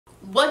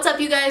What's up,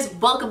 you guys?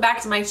 Welcome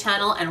back to my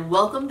channel and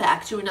welcome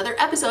back to another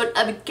episode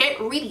of Get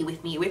Ready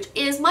With Me, which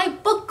is my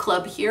book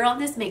club here on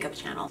this makeup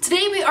channel.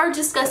 Today we are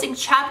discussing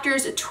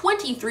chapters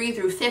 23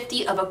 through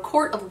 50 of A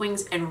Court of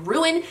Wings and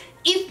Ruin.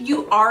 If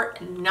you are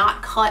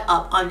not caught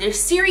up on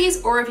this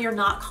series or if you're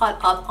not caught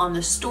up on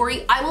the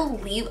story, I will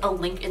leave a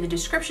link in the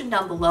description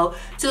down below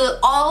to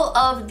all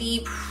of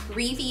the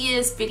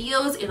previous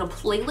videos in a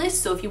playlist,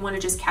 so if you want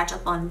to just catch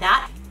up on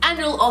that. And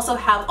it'll also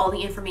have all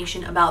the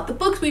information about the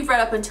books we've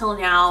read up until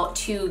now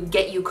to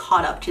get you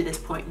caught up to this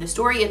point in the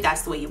story if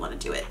that's the way you want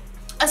to do it.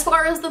 As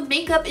far as the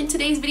makeup in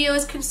today's video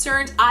is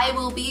concerned, I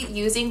will be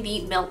using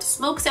the Melt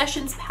Smoke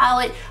Sessions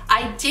palette.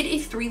 I did a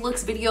 3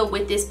 looks video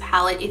with this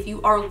palette. If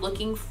you are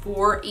looking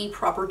for a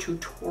proper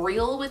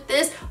tutorial with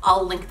this,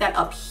 I'll link that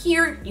up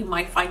here. You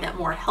might find that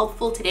more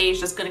helpful. Today is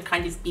just gonna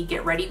kind of be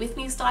get ready with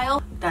me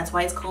style. That's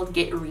why it's called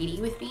Get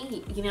Ready With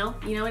Me, you know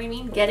what I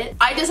mean? Get it?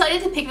 I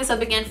decided to pick this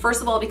up again, first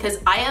of all, because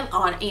I am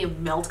on a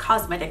Melt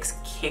Cosmetics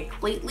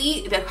kick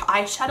lately. The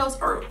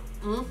eyeshadows are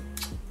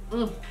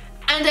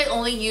And I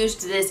only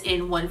used this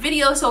in one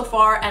video so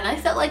far, and I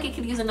felt like it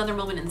could use another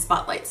moment in the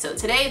spotlight. So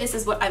today, this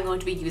is what I'm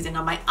going to be using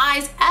on my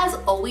eyes. As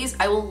always,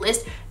 I will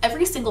list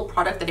every single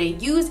product that I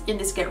use in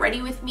this Get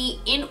Ready With Me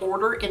in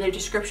order in the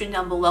description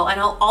down below. And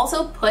I'll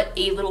also put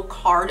a little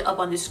card up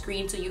on the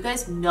screen so you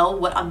guys know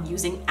what I'm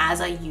using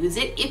as I use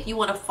it if you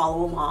want to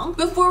follow along.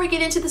 Before we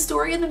get into the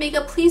story and the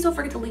makeup, please don't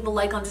forget to leave a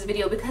like on this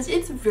video because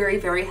it's very,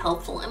 very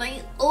helpful.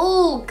 And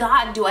oh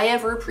God, do I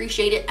ever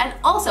appreciate it. And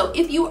also,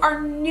 if you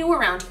are new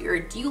around here,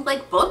 do you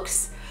like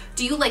books?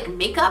 Do you like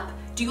makeup?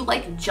 Do you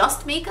like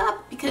just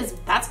makeup? Because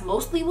that's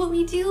mostly what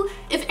we do.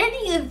 If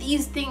any of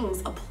these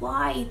things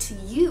apply to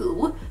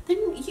you, then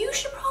you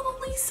should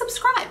probably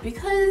subscribe,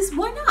 because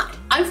why not?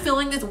 I'm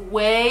filming this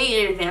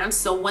way in advance,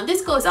 so when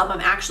this goes up,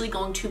 I'm actually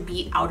going to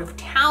be out of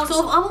town.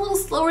 So if I'm a little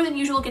slower than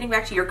usual getting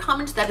back to your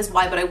comments, that is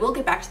why, but I will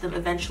get back to them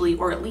eventually,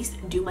 or at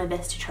least do my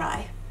best to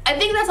try. I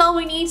think that's all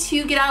we need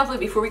to get out of it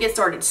before we get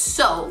started.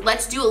 So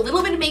let's do a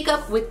little bit of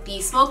makeup with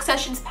the Smoke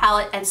Sessions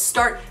palette and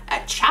start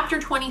at chapter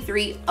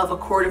 23 of A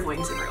Court of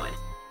Wings and Ruin.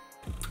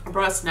 I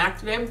brought a snack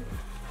today.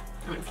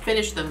 I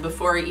finished them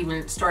before I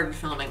even started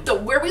filming. So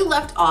where we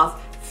left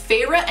off,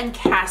 FAIRE and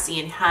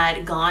Cassian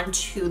had gone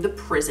to the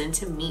prison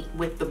to meet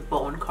with the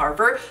Bone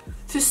Carver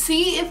to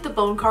see if the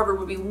Bone Carver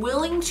would be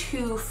willing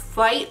to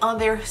fight on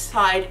their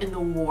side in the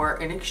war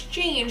in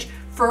exchange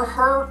for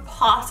her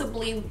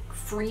possibly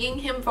freeing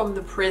him from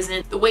the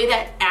prison the way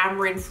that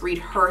Amryn freed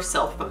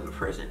herself from the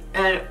prison.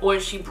 And when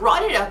she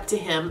brought it up to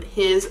him,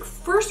 his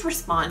first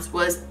response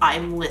was,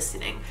 "I'm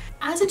listening."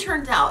 As it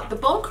turns out, the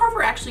Bone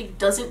Carver actually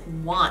doesn't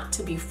want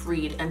to be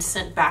freed and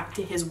sent back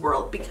to his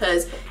world,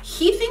 because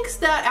he thinks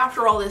that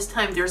after all this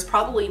time, there's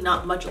probably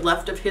not much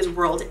left of his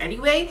world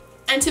anyway.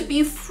 And to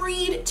be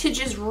freed to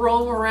just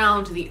roam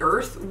around the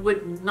earth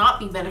would not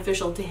be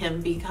beneficial to him,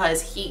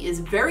 because he is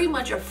very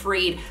much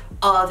afraid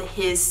of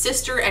his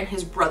sister and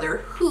his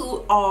brother,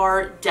 who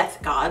are death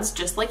gods,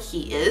 just like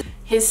he is.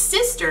 His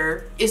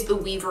sister is the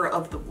weaver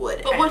of the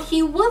wood. But what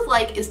he would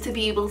like is to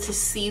be able to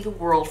see the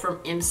world from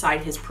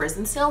inside his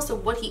prison cell. So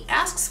what he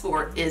asks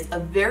for is a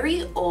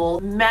very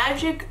old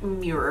magic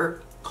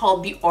mirror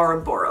called the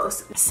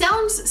Ouroboros.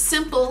 Sounds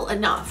simple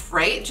enough,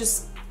 right?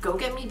 Just go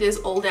get me this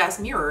old ass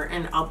mirror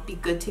and I'll be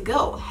good to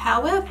go.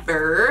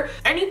 However,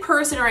 any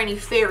person or any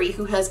fairy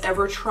who has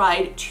ever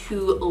tried to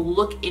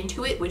look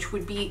into it, which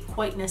would be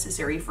quite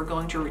necessary for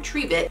going to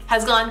retrieve it,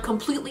 has gone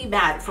completely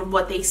mad from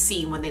what they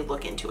see when they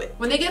look into it.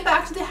 When they get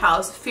back to the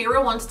house,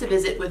 FAIRE wants to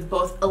visit with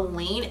both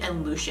Elaine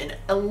and Lucien.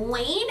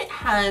 Elaine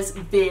has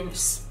been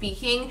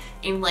speaking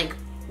in like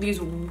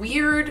these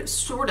weird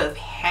sort of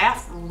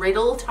half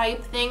riddle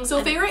type things.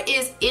 So FAIRE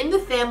is in the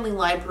family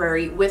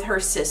library with her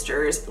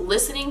sisters,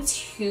 listening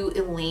to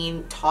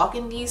Elaine talk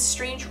in these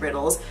strange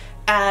riddles,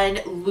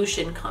 and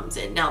Lucien comes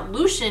in. Now,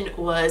 Lucien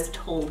was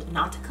told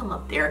not to come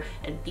up there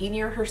and be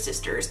near her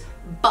sisters,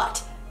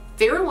 but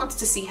FAIRE wants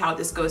to see how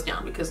this goes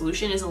down because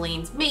Lucien is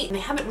Elaine's mate and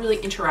they haven't really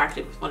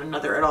interacted with one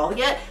another at all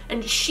yet.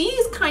 And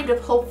she's kind of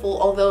hopeful,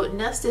 although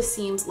Nesta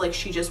seems like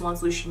she just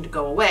wants Lucien to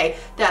go away,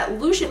 that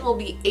Lucien will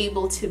be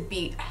able to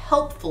be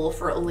helpful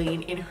for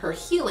Elaine in her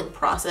healing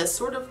process,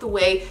 sort of the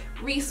way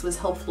Reese was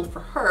helpful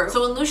for her.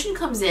 So when Lucien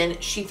comes in,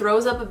 she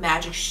throws up a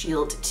magic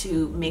shield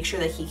to make sure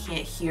that he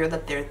can't hear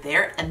that they're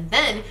there, and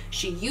then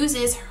she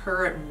uses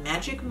her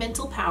magic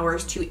mental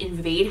powers to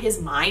invade his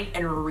mind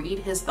and read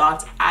his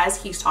thoughts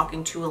as he's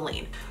talking to Elaine.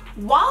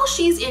 While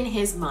she's in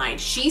his mind,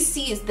 she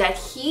sees that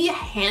he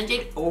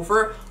handed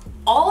over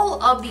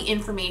all of the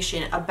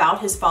information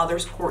about his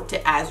father's court to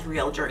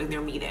Azriel during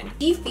their meeting.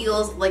 He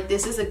feels like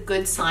this is a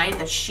good sign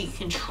that she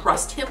can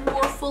trust him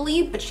more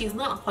fully, but she's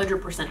not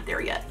 100%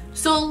 there yet.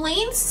 So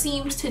Elaine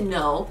seems to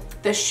know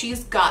that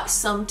she's got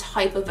some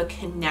type of a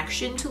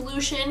connection to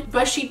Lucien,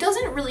 but she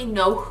doesn't really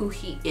know who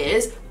he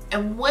is.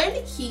 And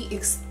when he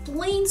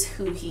explains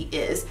who he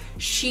is,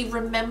 she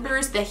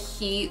remembers that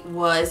he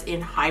was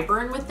in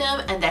Highburn with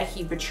them and that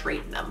he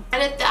betrayed them.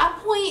 And at that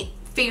point,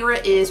 FAIRE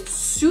is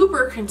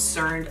super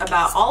concerned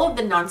about all of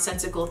the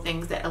nonsensical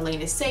things that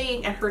Elaine is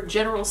saying and her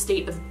general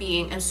state of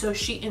being, and so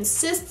she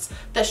insists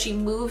that she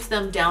moves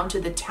them down to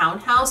the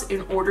townhouse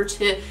in order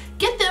to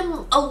get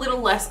them a little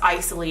less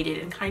isolated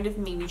and kind of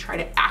maybe try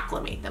to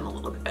acclimate them a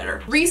little bit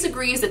better. Reese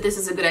agrees that this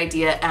is a good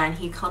idea and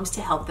he comes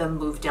to help them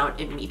move down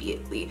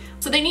immediately.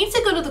 So they need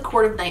to go to the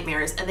Court of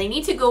Nightmares, and they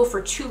need to go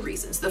for two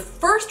reasons. The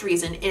first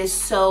reason is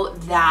so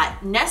that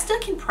Nesta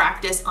can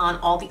practice on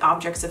all the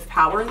objects of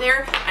power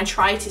there and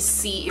try to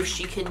see if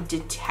she can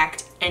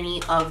detect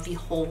any of the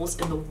holes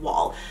in the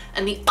wall.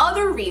 And the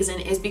other reason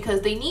is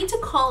because they need to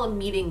call a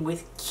meeting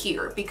with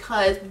Keir,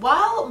 because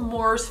while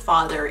Moore's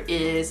father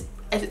is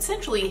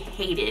essentially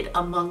hated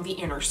among the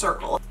inner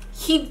circle,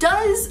 he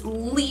does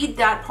lead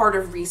that part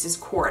of Reese's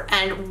court,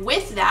 and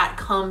with that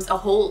comes a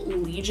whole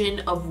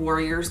legion of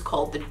warriors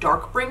called the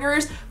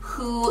Darkbringers,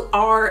 who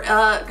are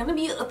gonna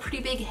be a pretty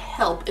big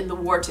help in the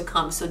war to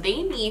come, so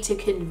they need to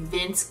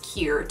convince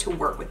Keir to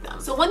work with them.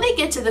 So when they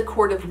get to the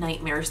Court of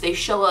Nightmares, they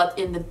show up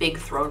in the big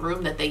throne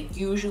room that they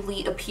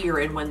usually appear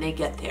in when they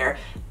get there,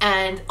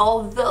 and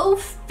although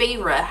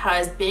FAIRE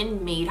has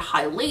been made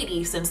High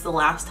Lady since the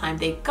last time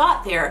they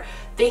got there,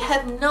 they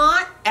have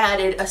not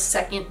added a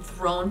second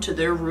throne to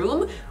their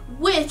room,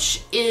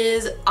 which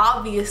is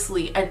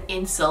obviously an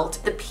insult.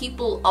 The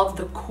people of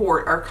the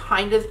court are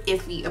kind of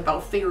iffy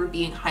about FAIRE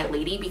being High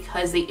Lady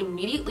because they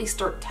immediately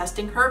start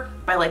testing her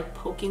by like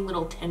poking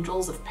little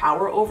tendrils of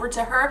power over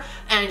to her,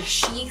 and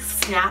she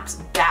snaps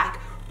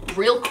back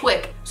real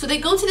quick. So they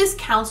go to this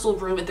council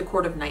room at the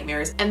Court of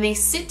Nightmares and they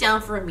sit down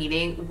for a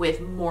meeting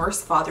with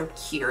Moore's father,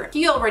 Keir.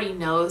 He already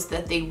knows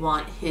that they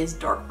want his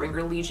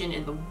Darkbringer Legion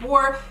in the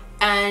war,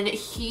 and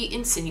he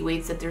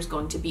insinuates that there's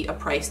going to be a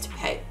price to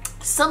pay.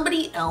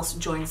 Somebody else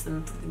joins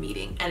them for the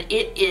meeting, and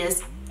it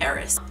is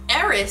Eris.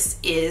 Eris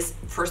is,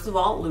 first of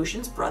all,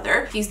 Lucian's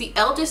brother. He's the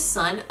eldest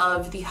son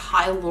of the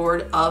High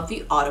Lord of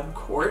the Autumn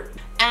Court,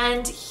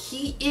 and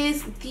he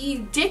is the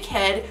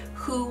dickhead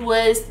who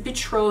was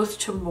betrothed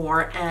to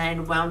Moore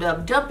and wound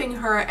up dumping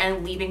her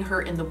and leaving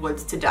her in the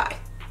woods to die.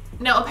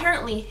 Now,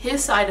 apparently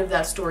his side of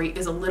that story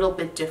is a little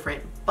bit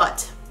different,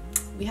 but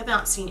we have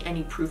not seen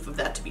any proof of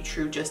that to be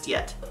true just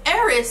yet.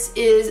 Eris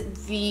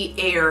is the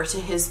heir to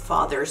his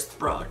father's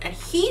throne, and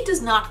he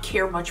does not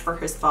care much for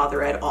his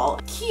father at all.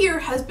 Keir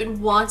has been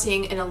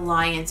wanting an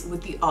alliance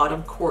with the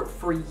Autumn Court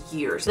for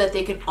years so that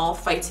they can all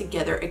fight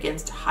together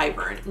against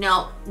Hybern.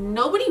 Now,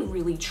 nobody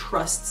really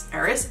trusts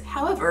Eris.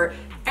 However,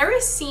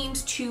 Eris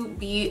seems to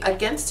be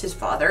against his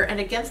father and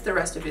against the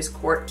rest of his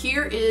court.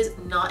 Keir is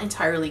not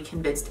entirely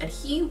convinced, and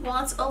he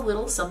wants a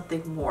little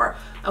something more.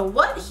 And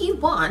what he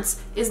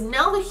wants is,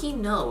 now that he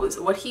knows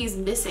what he's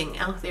missing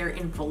out there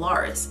in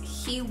Valaris,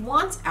 he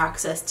wants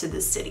access to the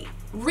city.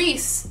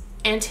 Reese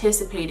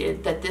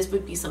anticipated that this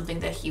would be something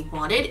that he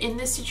wanted in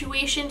this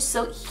situation,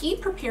 so he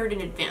prepared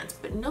in advance,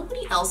 but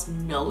nobody else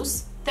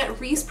knows that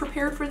Reese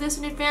prepared for this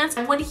in advance.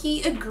 And when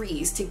he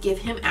agrees to give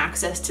him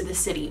access to the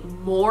city,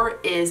 Moore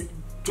is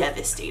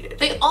devastated.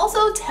 They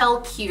also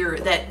tell Keir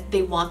that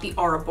they want the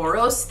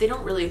Ouroboros. They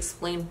don't really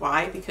explain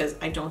why, because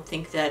I don't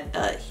think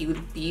that he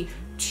would be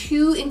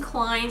too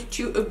inclined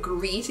to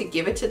agree to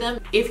give it to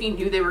them if he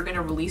knew they were going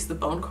to release the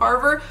Bone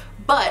Carver,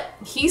 but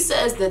he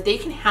says that they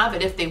can have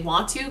it if they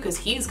want to because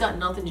he's got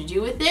nothing to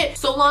do with it,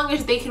 so long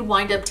as they can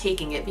wind up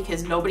taking it,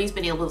 because nobody's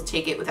been able to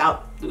take it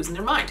without losing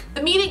their mind.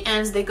 The meeting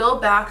ends, they go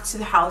back to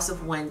the House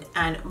of Wind,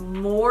 and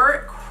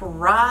Moore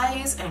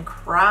cries and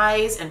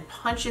cries and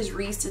punches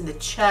Reese in the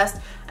chest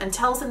and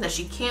tells him that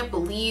she can't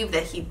believe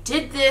that he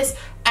did this,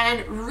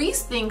 and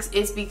Reese thinks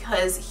it's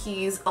because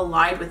he's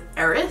allied with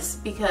Eris,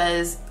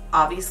 because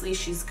obviously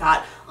she's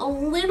got a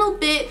little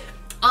bit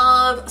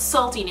of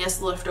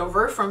saltiness left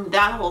over from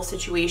that whole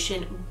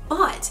situation,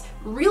 but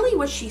really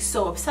what she's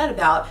so upset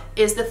about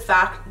is the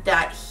fact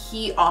that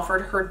he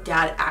offered her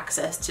dad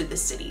access to the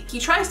city. He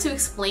tries to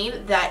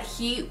explain that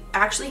he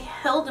actually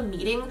held a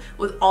meeting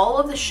with all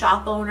of the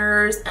shop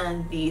owners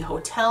and the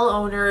hotel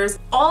owners,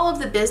 all of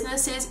the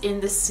businesses in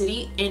the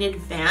city in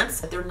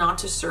advance, that they're not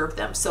to serve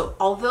them. So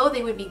although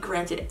they would be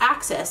granted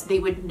access, they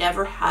would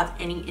never have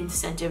any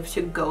incentive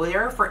to go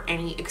there for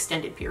any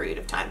extended period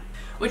of time,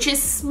 which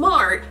is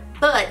smart,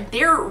 but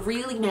they're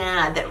really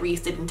mad that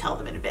Reese didn't tell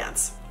them in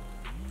advance.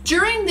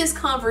 During this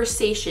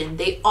conversation,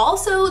 they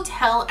also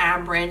tell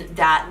Amberyn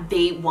that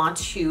they want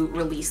to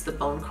release the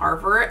Bone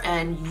Carver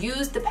and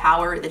use the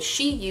power that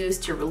she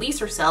used to release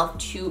herself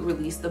to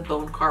release the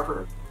Bone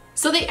Carver.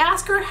 So they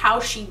ask her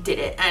how she did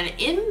it, and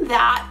in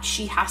that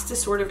she has to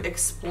sort of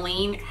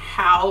explain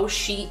how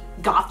she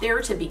got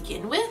there to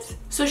begin with.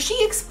 So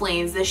she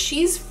explains that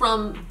she's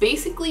from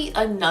basically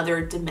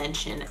another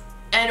dimension.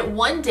 And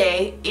one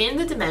day in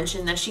the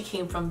dimension that she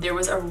came from, there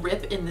was a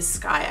rip in the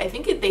sky. I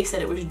think they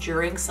said it was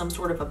during some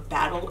sort of a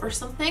battle or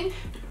something.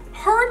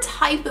 Her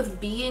type of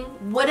being,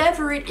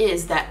 whatever it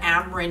is that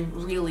Amberyn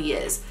really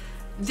is,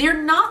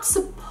 they're not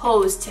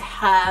supposed to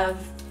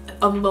have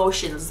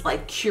emotions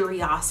like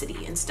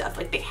curiosity and stuff.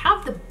 Like, they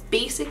have the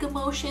basic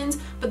emotions,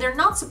 but they're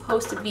not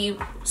supposed to be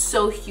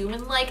so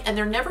human-like, and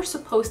they're never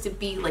supposed to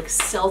be like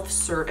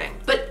self-serving.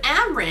 But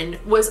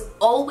Amryn was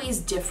always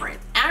different.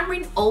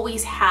 Amryn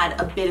always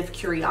had a bit of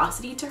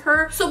curiosity to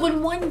her. So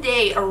when one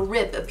day a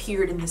rip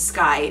appeared in the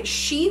sky,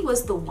 she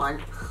was the one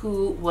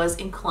who was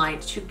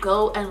inclined to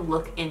go and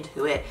look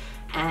into it.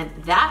 And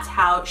that's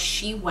how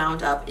she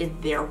wound up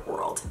in their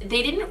world.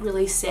 They didn't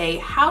really say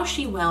how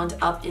she wound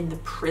up in the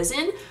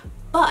prison,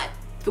 but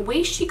the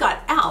way she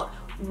got out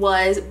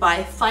was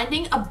by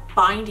finding a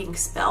binding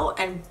spell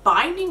and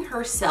binding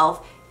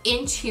herself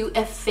into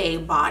a fae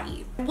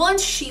body.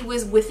 Once she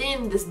was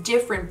within this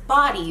different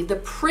body, the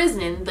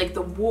prison, like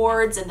the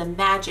wards and the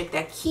magic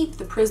that keep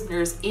the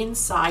prisoners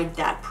inside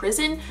that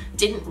prison,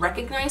 didn't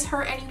recognize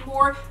her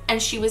anymore, and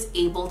she was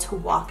able to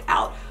walk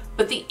out.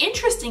 But the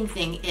interesting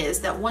thing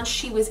is that once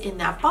she was in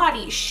that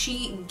body,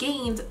 she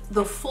gained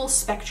the full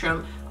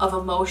spectrum of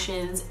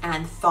emotions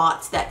and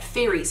thoughts that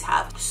fairies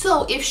have.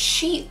 So if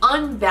she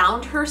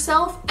unbound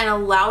herself and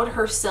allowed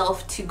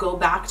herself to go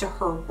back to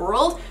her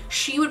world,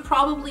 she would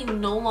probably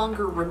no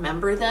longer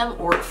remember them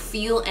or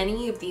feel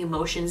any of the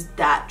emotions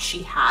that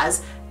she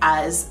has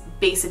as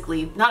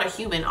basically not a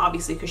human,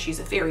 obviously, because she's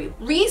a fairy.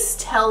 Rhys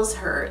tells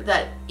her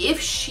that if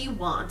she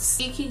wants,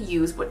 she can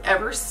use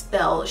whatever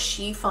spell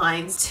she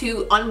finds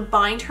to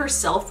unbind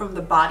herself from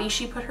the body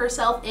she put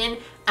herself in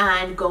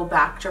and go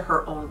back to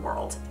her own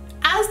world.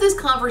 As this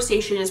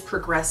conversation is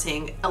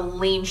progressing,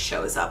 Elaine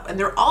shows up, and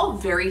they're all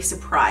very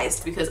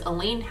surprised because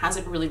Elaine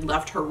hasn't really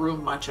left her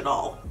room much at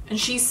all. And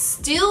she's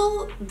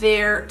still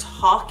there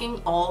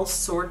talking all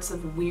sorts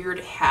of weird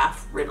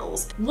half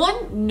riddles.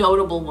 One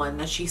notable one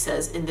that she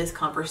says in this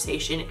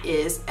conversation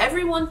is,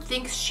 everyone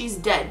thinks she's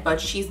dead,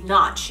 but she's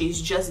not. She's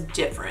just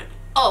different.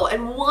 Oh,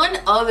 and one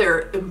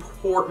other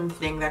important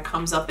thing that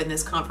comes up in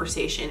this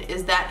conversation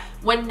is that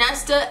when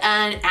Nesta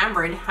and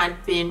Amryn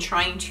had been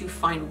trying to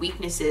find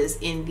weaknesses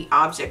in the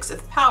objects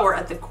of power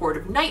at the Court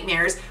of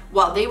Nightmares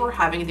while they were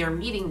having their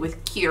meeting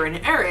with Kier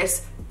and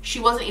Eris, she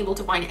wasn't able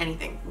to find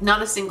anything,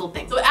 not a single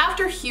thing. So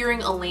after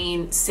hearing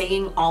Elaine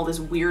saying all this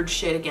weird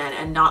shit again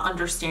and not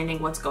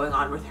understanding what's going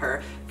on with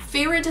her,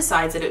 FAIRE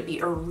decides that it would be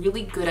a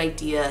really good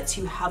idea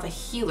to have a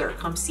healer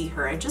come see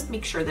her and just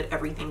make sure that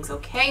everything's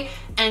okay.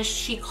 And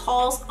she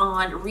calls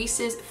on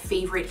Rhys's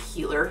favorite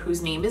healer,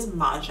 whose name is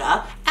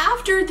Maja.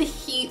 After the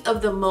heat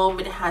of the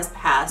moment has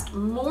passed,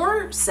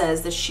 Moore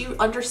says that she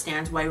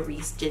understands why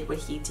Rhys did what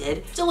he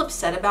did. Still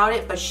upset about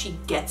it, but she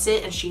gets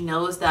it, and she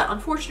knows that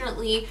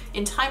unfortunately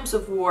in times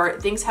of war,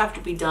 things have to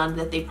be done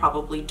that they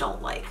probably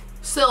don't like.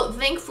 So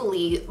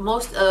thankfully,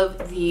 most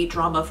of the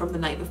drama from the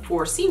night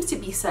before seems to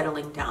be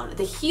settling down.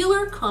 The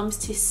healer comes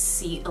to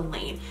see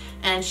Elaine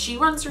and she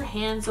runs her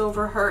hands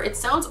over her. It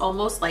sounds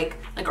almost like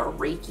a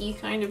Reiki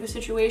kind of a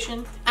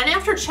situation. And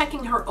after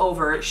checking her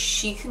over,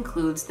 she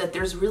concludes that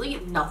there's really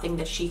nothing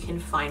that she can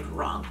find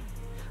wrong.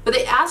 But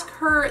they ask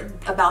her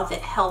about the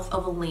health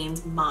of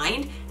Elaine's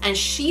mind, and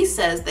she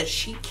says that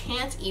she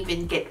can't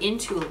even get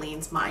into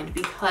Elaine's mind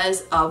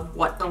because of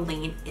what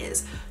Elaine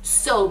is.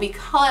 So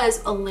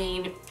because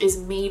Elaine is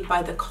made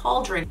by the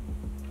cauldron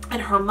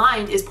and her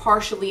mind is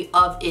partially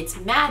of its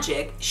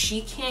magic,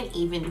 she can't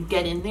even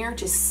get in there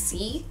to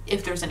see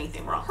if there's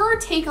anything wrong. Her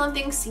take on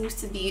things seems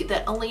to be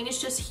that Elaine is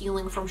just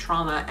healing from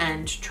trauma,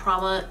 and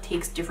trauma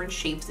takes different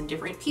shapes in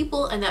different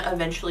people, and that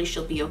eventually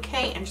she'll be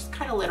okay and just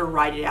kind of let her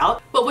ride it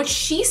out. But what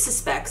she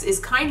suspects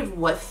is kind of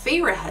what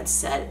FAIRE had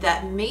said,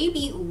 that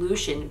maybe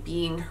Lucian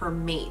being her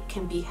mate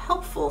can be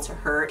helpful to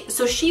her.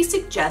 So she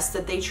suggests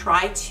that they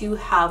try to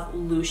have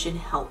Lucian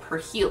help her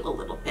heal a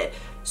little bit.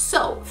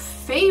 So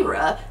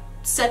FAIRE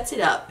sets it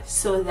up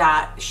so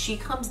that she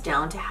comes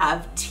down to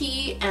have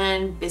tea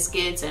and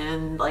biscuits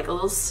and like a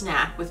little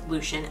snack with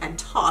Lucian and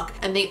talk,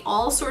 and they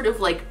all sort of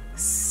like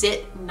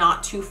sit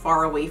not too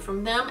far away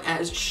from them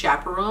as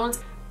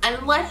chaperones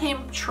and let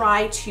him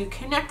try to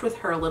connect with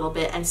her a little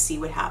bit and see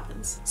what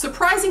happens.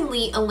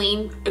 Surprisingly,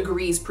 Elaine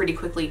agrees pretty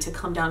quickly to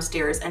come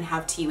downstairs and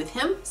have tea with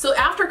him. So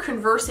after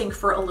conversing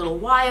for a little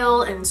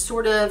while and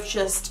sort of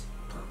just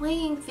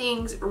playing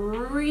things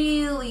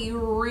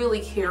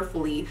really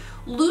carefully,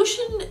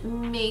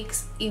 Lucian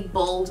makes a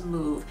bold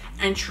move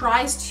and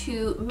tries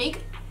to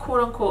make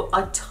quote-unquote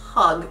a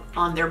tug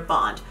on their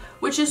bond,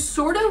 which is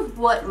sort of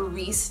what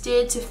Rhys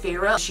did to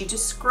FAIRE. She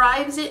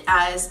describes it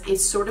as it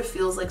sort of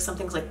feels like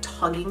something's like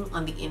tugging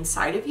on the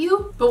inside of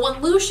you. But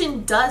when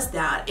Lucian does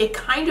that, it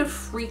kind of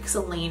freaks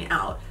Elaine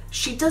out.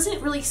 She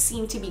doesn't really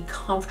seem to be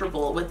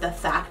comfortable with the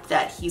fact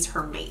that he's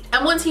her mate.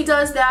 And once he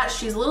does that,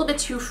 she's a little bit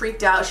too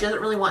freaked out. She doesn't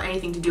really want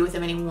anything to do with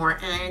him anymore,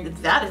 and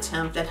that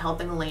attempt at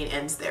helping Elaine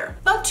ends there.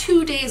 About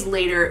 2 days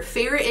later,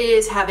 FAIRE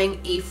is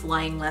having a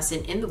flying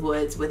lesson in the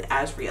woods with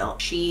Azriel.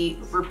 She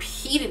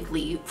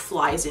repeatedly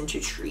flies into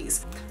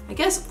trees. I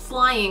guess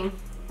flying,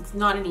 it's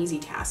not an easy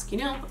task, you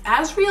know?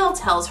 Azriel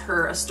tells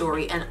her a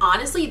story, and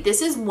honestly,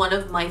 this is one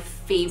of my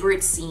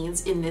favorite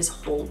scenes in this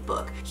whole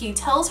book. He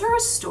tells her a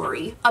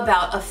story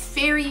about a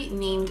fairy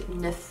named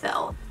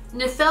Nethel.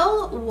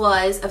 Nethel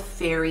was a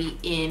fairy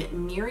in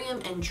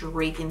Miriam and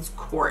Draken's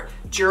court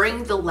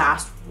during the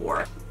last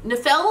war.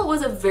 Nethel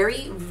was a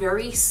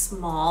very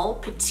small,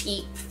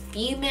 petite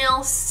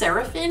female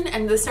seraphim,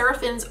 and the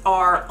seraphins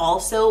are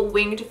also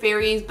winged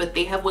fairies, but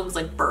they have wings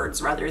like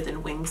birds rather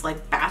than wings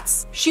like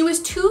bats. She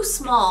was too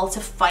small to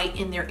fight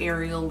in their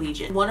aerial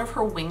legion. One of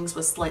her wings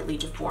was slightly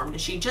deformed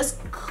and she just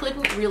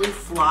couldn't really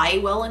fly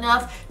well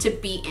enough to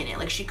be in it.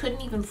 Like, she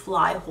couldn't even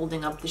fly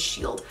holding up the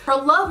shield. Her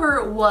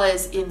lover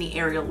was in the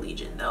aerial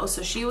legion though,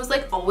 so she was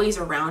like always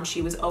around,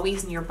 she was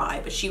always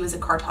nearby, but she was a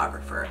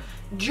cartographer.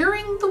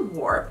 During the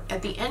war,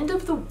 at the end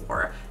of the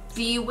war,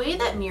 the way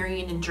that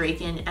Miriam and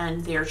Draken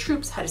and their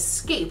troops had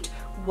escaped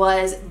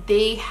was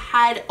they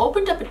had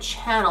opened up a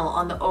channel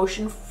on the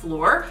ocean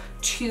floor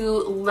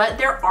to let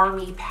their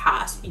army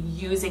pass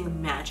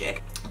using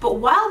magic. But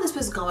while this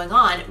was going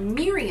on,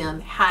 Miriam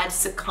had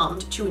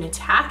succumbed to an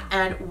attack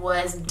and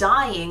was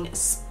dying,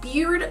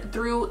 speared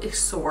through a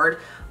sword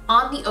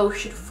on the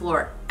ocean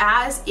floor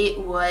as it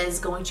was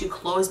going to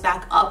close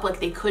back up. Like,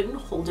 they couldn't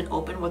hold it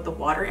open with the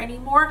water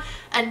anymore.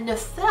 And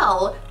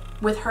Nephel,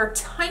 with her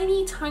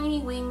tiny, tiny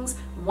wings,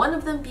 one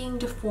of them being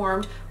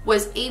deformed,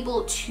 was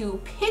able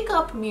to pick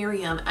up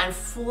Miriam and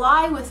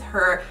fly with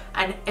her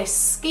and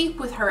escape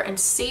with her and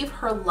save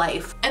her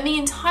life. And the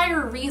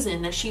entire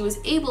reason that she was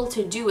able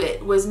to do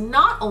it was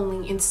not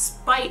only in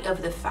spite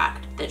of the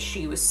fact that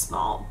she was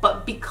small,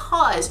 but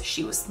because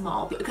she was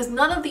small. Because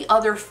none of the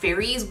other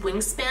fairies'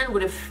 wingspan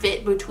would have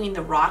fit between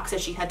the rocks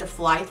that she had to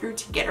fly through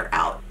to get her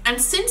out.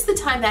 And since the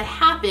time that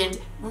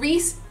happened,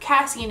 Rhys,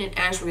 Cassian, and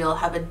Azriel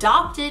have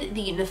adopted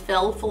the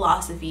Nephel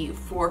philosophy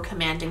for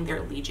commanding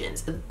their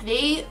legions.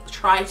 They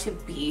try to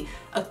be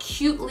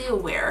acutely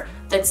aware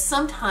that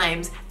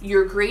sometimes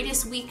your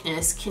greatest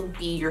weakness can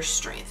be your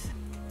strength,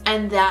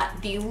 and that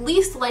the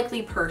least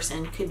likely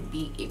person could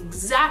be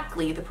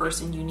exactly the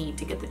person you need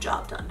to get the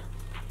job done.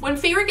 When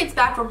FAIRE gets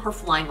back from her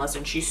flying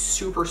lesson, she's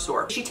super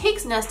sore. She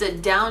takes Nesta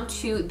down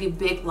to the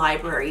big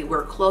library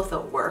where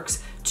Clotho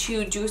works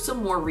to do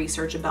some more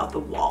research about the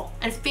wall.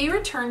 And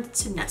FAIRE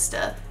turns to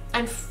Nesta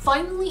and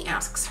finally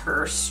asks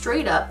her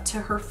straight up to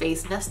her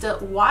face, "Nesta,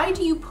 why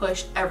do you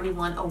push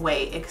everyone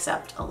away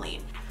except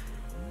Elaine?"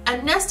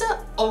 And Nesta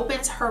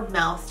opens her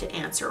mouth to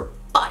answer,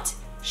 but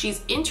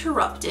she's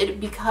interrupted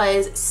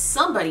because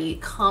somebody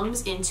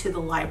comes into the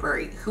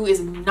library who is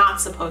not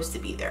supposed to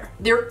be there.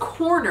 They're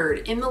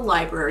cornered in the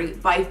library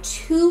by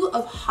two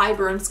of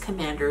Hybern's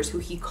commanders who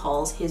he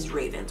calls his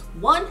ravens.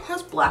 One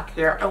has black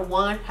hair and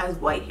one has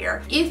white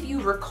hair. If you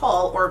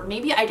recall, or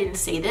maybe I didn't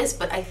say this,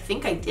 but I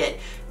think I did,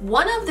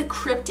 one of the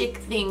cryptic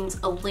things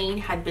Elaine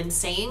had been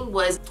saying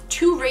was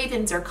two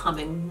ravens are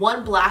coming,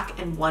 one black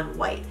and one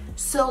white.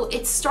 So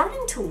it's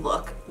starting to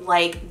look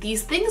like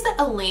these things that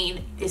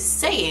Elaine is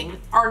saying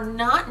are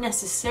not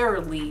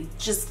necessarily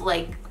just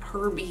like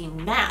her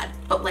being mad,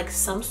 but like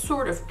some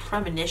sort of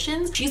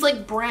premonitions. She's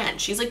like Bran.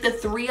 She's like the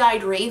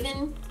three-eyed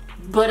raven,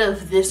 but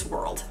of this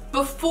world.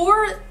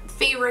 Before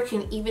FAIRE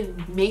can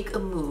even make a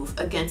move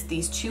against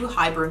these two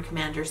Hybern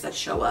commanders that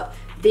show up,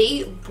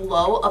 they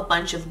blow a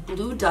bunch of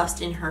blue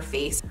dust in her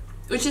face,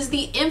 which is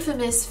the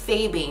infamous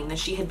Faebane that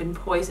she had been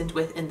poisoned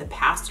with in the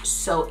past,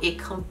 so it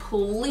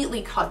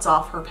completely cuts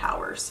off her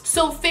powers.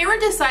 So FAIRE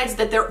decides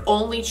that their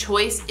only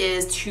choice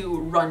is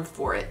to run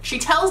for it. She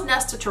tells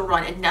Nesta to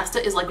run, and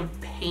Nesta is like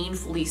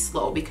painfully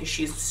slow because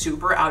she's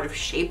super out of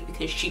shape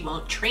because she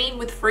won't train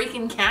with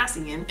freaking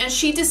Cassian. And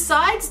she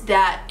decides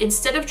that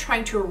instead of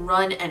trying to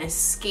run and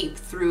escape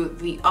through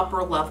the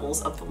upper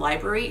levels of the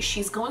library,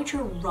 she's going to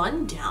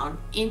run down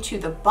into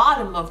the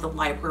bottom of the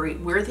library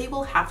where they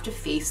will have to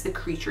face the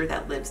creature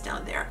that lives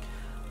down there.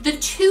 The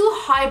two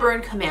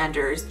Hybern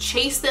commanders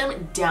chase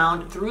them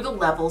down through the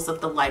levels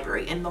of the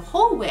library, and the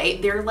whole way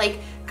they're like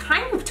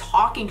kind of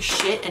talking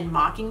shit and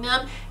mocking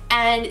them,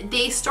 and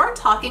they start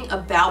talking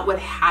about what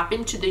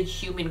happened to the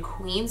human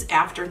queens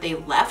after they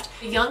left.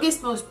 The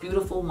youngest, most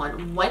beautiful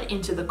one went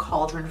into the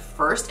cauldron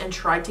first and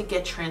tried to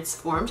get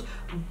transformed,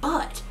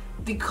 but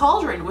the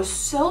cauldron was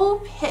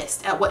so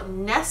pissed at what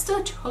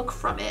Nesta took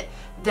from it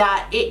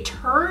that it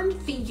turned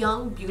the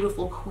young,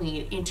 beautiful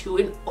queen into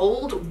an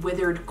old,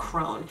 withered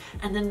crone.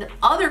 And then the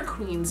other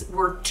queens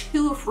were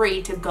too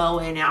afraid to go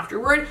in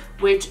afterward,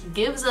 which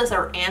gives us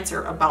our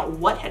answer about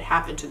what had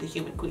happened to the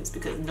human queens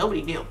because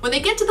nobody knew. When they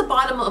get to the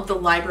bottom of the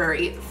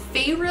library,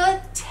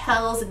 FAIRE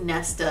tells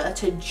Nesta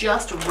to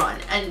just run.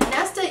 And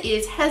Nesta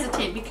is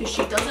hesitant because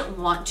she doesn't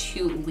want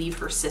to leave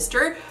her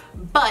sister,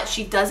 but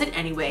she does it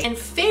anyway. And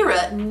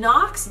FAIRE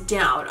knocks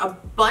down a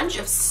bunch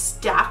of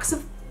stacks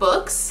of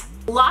books,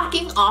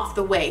 blocking off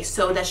the way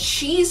so that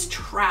she's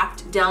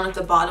trapped down at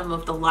the bottom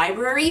of the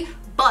library,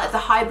 but the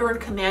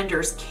Hybern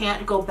commanders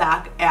can't go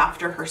back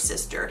after her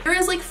sister. FAIRE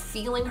is like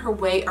feeling her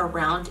way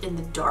around in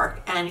the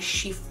dark, and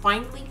she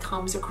finally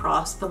comes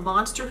across the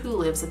monster who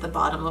lives at the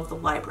bottom of the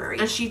library.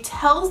 And she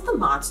tells the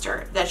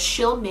monster that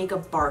she'll make a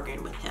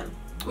bargain with him,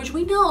 which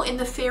we know in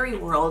the fairy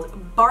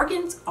world,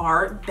 bargains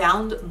are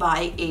bound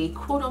by a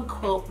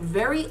quote-unquote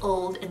very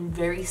old and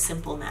very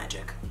simple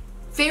magic.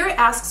 FAIRE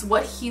asks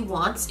what he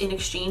wants in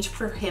exchange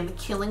for him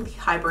killing the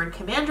Hybern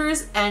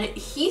commanders, and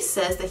he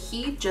says that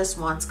he just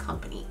wants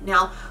company.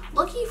 Now,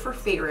 lucky for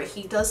FAIRE,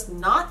 he does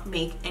not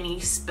make any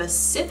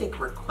specific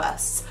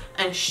requests,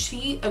 and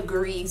she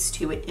agrees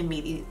to it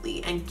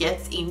immediately and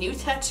gets a new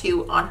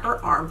tattoo on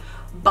her arm,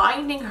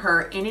 binding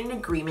her in an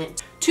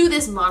agreement to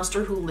this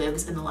monster who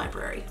lives in the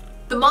library.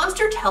 The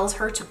monster tells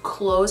her to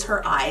close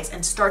her eyes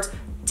and starts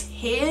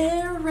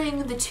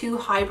tearing the two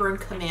Hybern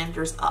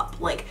commanders up,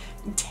 like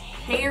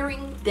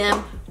tearing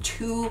them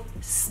to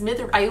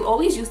I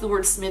always use the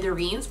word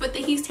smithereens, but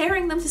he's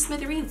tearing them to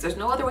smithereens. There's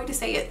no other way to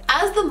say it.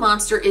 As the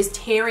monster is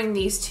tearing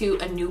these two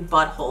a new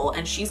butthole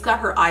and she's got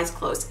her eyes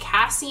closed,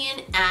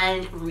 Cassian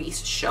and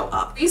Reese show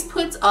up. Reese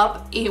puts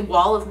up a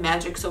wall of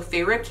magic so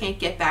FAIRE can't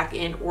get back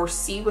in or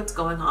see what's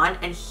going on,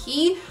 and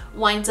he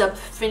winds up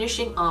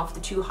finishing off the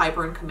two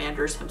Hybern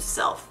commanders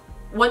himself.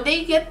 When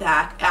they get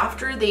back,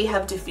 after they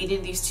have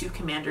defeated these two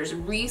commanders,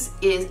 Reese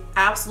is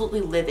absolutely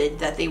livid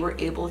that they were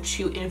able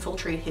to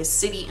infiltrate his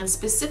city, and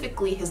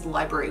specifically his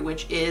library,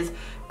 which is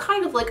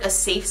kind of like a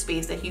safe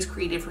space that he's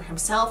created for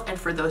himself and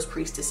for those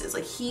priestesses.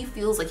 Like, he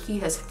feels like he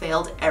has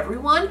failed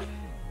everyone.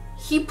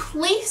 He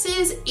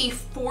places a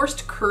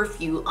forced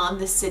curfew on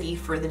the city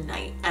for the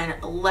night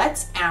and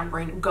lets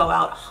Amren go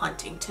out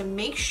hunting to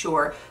make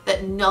sure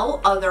that no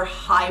other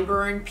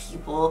Hybern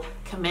people,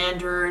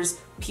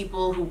 commanders,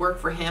 people who work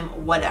for him,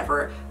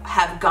 whatever,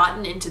 have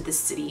gotten into the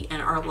city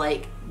and are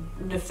like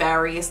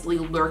nefariously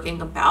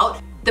lurking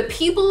about. The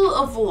people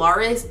of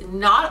Velaris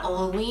not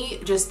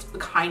only just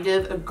kind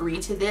of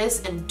agree to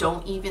this and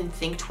don't even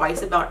think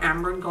twice about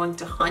Amren going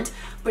to hunt,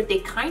 but they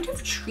kind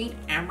of treat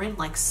Amren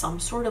like some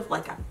sort of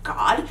like a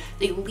god.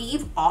 They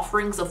leave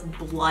offerings of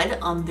blood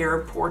on their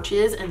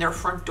porches and their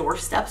front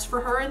doorsteps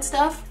for her and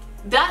stuff.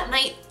 That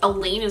night,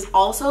 Elaine is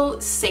also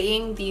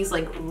saying these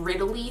like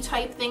riddly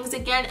type things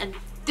again, and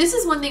this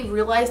is when they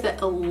realize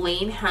that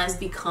Elaine has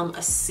become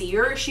a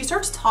seer. She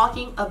starts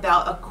talking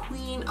about a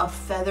queen of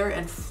feather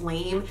and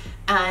flame,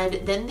 and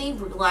then they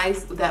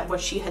realize that what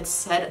she had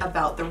said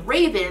about the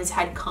ravens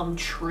had come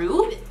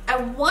true.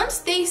 And once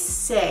they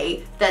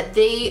say that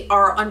they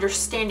are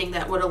understanding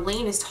that what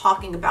Elaine is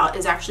talking about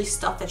is actually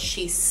stuff that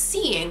she's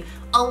seeing,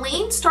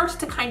 Elaine starts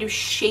to kind of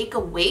shake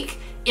awake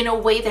in a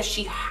way that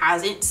she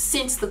hasn't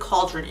since the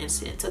cauldron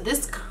incident. So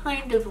this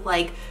kind of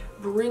like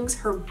brings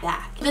her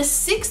back. The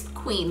sixth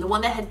queen, the one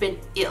that had been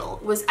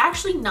ill, was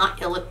actually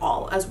not ill at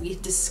all, as we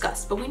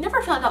discussed, but we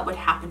never found out what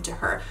happened to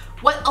her.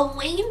 What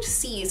Elaine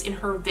sees in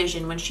her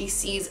vision when she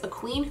sees a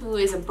queen who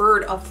is a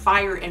bird of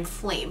fire and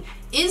flame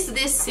is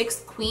this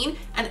sixth queen,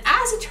 and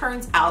as it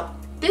turns out,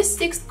 this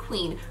sixth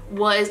queen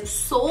was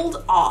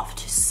sold off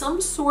to some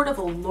sort of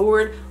a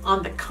lord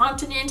on the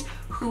continent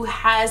who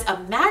has a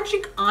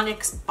magic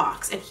onyx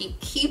box, and he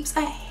keeps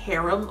a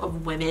harem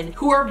of women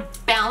who are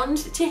bound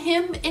to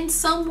him in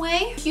some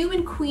way. The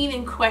human queen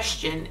in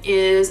question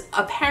is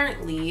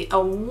apparently a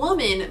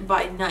woman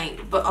by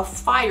night, but a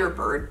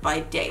firebird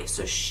by day.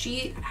 So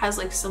she has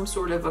like some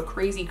sort of a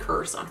crazy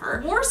curse on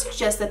her. More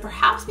suggests that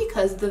perhaps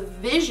because the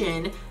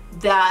vision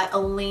that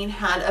Elaine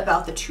had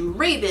about the two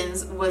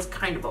ravens was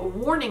kind of a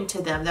warning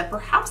to them, that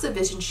perhaps the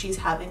vision she's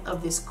having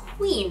of this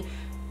queen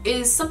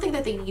is something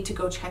that they need to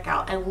go check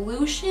out. And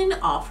Lucian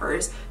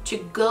offers to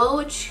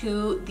go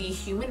to the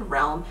human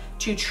realm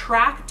to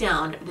track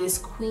down this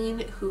queen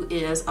who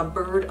is a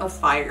bird of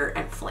fire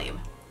and flame.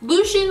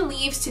 Lucian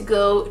leaves to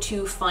go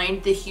to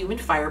find the human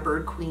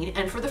firebird queen,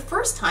 and for the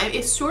first time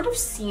it sort of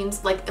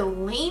seems like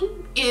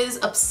Elaine is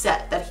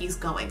upset that he's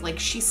going. Like,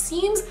 she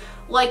seems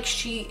like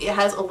she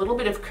has a little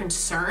bit of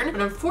concern,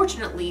 and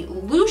unfortunately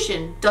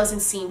Lucian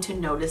doesn't seem to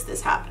notice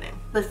this happening,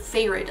 but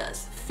FAIRE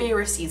does.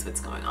 FAIRE sees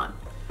what's going on.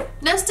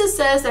 Nesta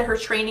says that her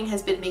training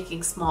has been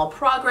making small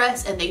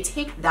progress, and they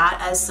take that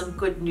as some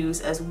good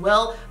news as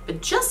well.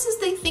 But just as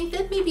they think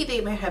that maybe they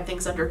might have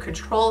things under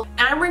control,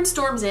 Amren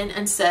storms in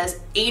and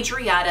says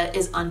Adriata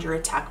is under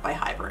attack by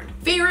Hybern.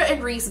 FAIRE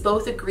and Reese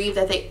both agree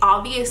that they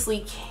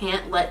obviously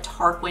can't let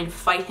Tarquin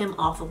fight him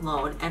off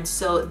alone, and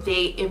so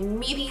they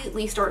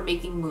immediately start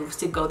making moves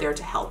to go there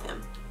to help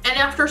him. And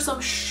after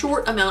some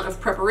short amount of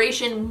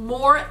preparation,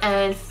 Mor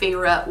and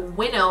FAIRE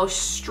winnow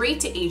straight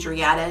to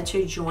Adriata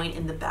to join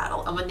in the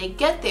battle. And when they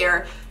get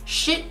there,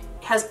 shit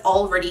has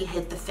already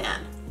hit the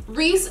fan.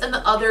 Reese and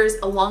the others,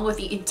 along with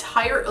the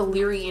entire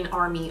Illyrian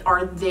army,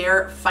 are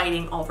there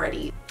fighting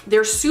already.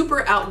 They're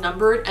super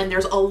outnumbered, and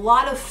there's a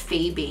lot of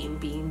Faebane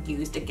being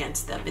used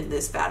against them in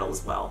this battle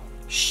as well.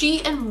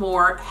 She and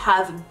Mor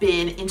have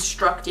been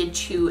instructed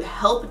to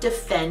help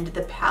defend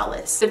the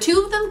palace. The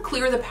two of them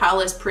clear the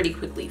palace pretty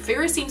quickly.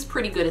 FAIRE seems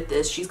pretty good at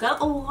this. She's got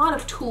a lot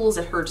of tools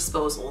at her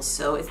disposal,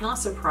 so it's not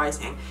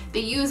surprising. They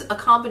use a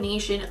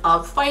combination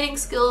of fighting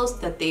skills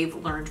that they've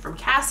learned from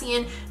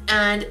Cassian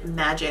and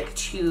magic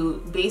to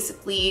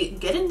basically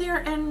get in there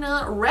and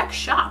wreck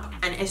shop.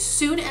 And as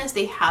soon as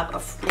they have a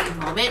free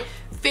moment,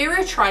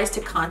 FAIRE tries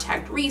to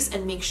contact Reese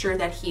and make sure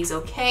that he's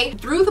okay.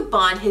 Through the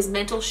bond, his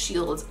mental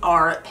shields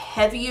are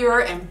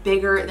heavier and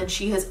bigger than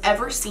she has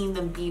ever seen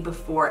them be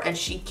before, and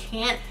she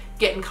can't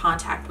get in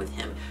contact with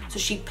him. So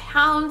she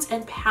pounds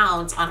and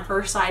pounds on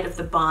her side of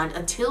the bond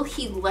until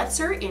he lets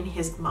her in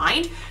his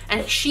mind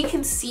and she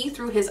can see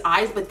through his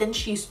eyes, but then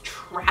she's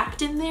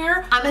trapped in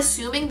there. I'm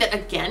assuming that,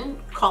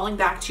 again, calling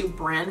back to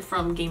Bran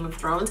from Game of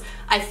Thrones,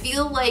 I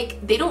feel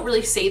like they don't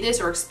really say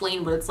this or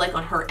explain what it's like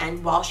on her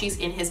end while she's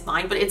in his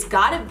mind, but it's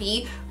gotta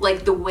be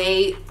like the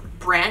way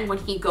Bran, when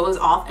he goes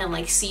off and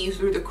like sees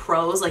through the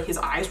crows, like his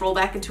eyes roll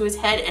back into his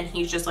head and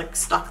he's just like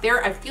stuck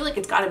there. I feel like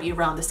it's got to be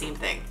around the same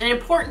thing. An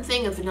important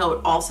thing of note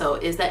also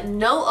is that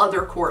no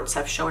other courts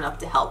have shown up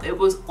to help. It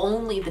was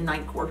only the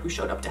Night Court who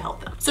showed up to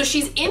help them. So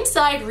she's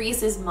inside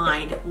Rhys's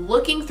mind,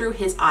 looking through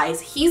his eyes.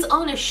 He's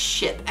on a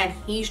ship and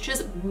he's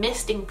just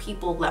misting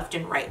people left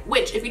and right,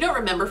 which, if you don't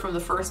remember from the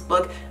first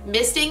book,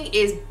 misting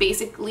is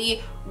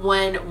basically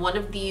when one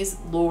of these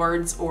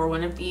lords or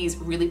one of these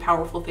really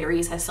powerful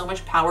fairies has so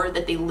much power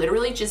that they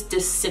literally just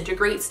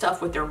disintegrate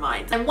stuff with their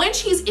mind. And when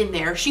she's in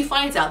there, she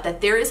finds out that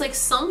there is like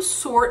some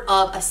sort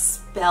of a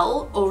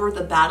spell over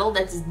the battle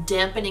that's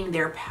dampening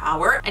their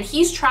power, and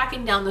he's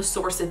tracking down the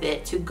source of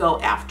it to go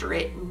after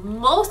it.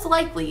 Most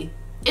likely,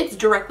 it's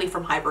directly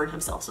from Hybern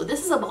himself, so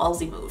this is a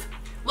ballsy move.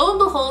 Lo and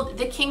behold,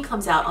 the king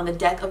comes out on the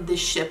deck of this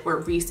ship where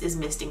Rhys is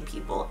misting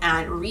people,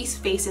 and Rhys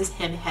faces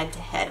him head to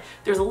head.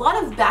 There's a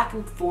lot of back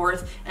and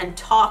forth and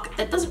talk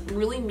that doesn't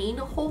really mean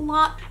a whole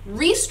lot.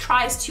 Rhys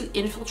tries to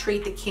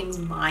infiltrate the king's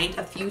mind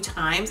a few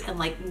times and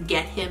like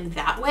get him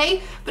that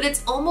way, but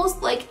it's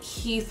almost like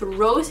he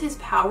throws his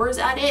powers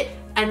at it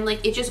and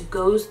like it just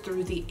goes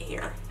through the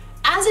air.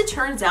 As it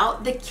turns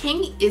out, the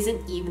king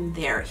isn't even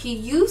there. He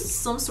used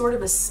some sort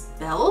of a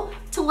spell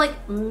to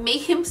like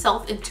make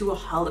himself into a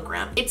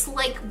hologram. It's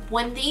like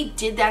when they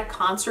did that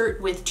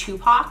concert with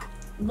Tupac.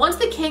 Once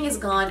the king is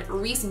gone,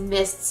 Rhys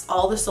mists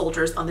all the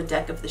soldiers on the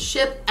deck of the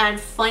ship and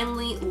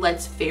finally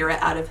lets FAIRE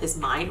out of his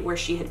mind, where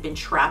she had been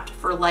trapped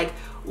for like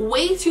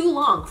way too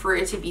long for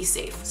it to be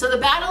safe. So the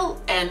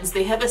battle ends.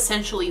 They have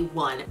essentially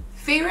won.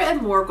 FAIRE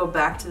and Mor go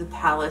back to the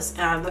palace,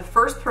 and the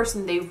first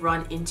person they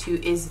run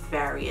into is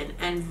Varian.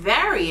 And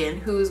Varian,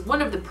 who's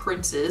one of the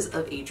princes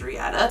of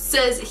Adriata,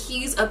 says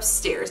he's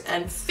upstairs,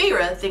 and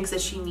FAIRE thinks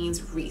that she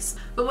means Rhys.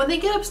 But when they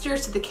get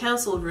upstairs to the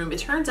council room, it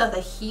turns out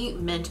that he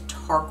meant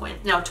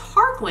Tarquin. Now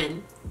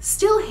Tarquin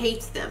still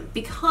hates them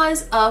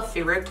because of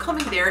FAIRE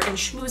coming there and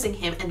schmoozing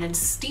him and then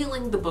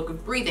stealing the Book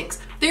of Breathings.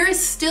 There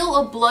is still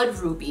a blood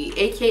ruby,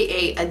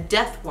 aka a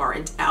death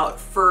warrant, out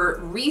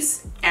for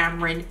Rhys,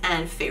 Amren,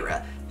 and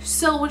FAIRE.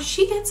 So when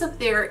she gets up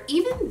there,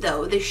 even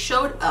though they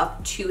showed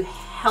up to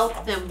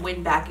help them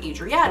win back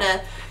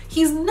Adriata,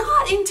 he's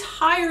not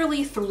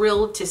entirely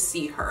thrilled to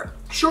see her.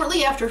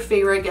 Shortly after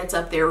FAIRE gets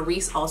up there,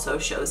 Rhys also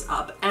shows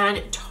up, and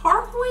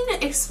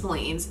Tarquin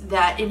explains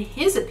that in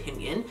his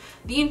opinion,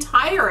 the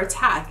entire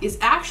attack is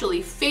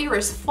actually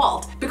FAIRE's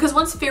fault, because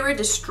once FAIRE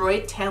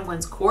destroyed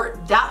Tamlin's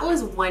court, that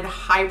was when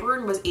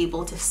Hybern was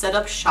able to set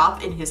up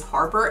shop in his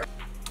harbor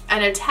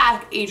and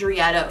attack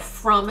Adriata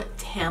from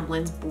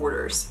Tamlin's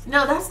borders.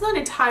 Now that's not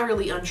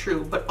entirely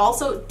untrue, but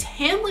also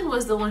Tamlin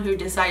was the one who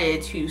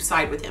decided to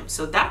side with him,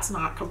 so that's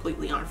not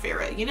completely on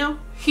FAIRE, you know?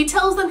 He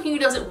tells them he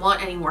doesn't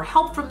want any more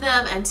help from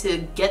them and to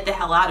get the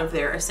hell out of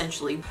there,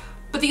 essentially.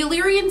 But the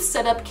Illyrians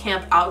set up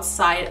camp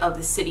outside of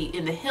the city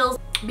in the hills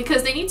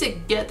because they need to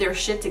get their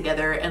shit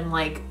together and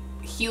like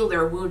heal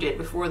their wounded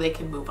before they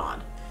can move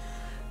on.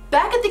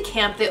 Back at the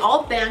camp, they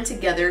all band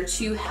together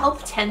to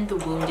help tend the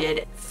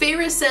wounded.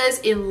 FAIRE says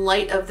in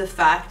light of the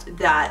fact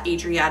that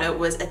Adriata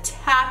was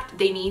attacked,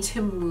 they need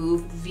to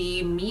move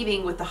the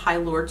meeting with the High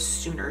Lord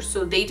sooner.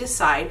 So they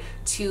decide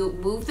to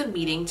move the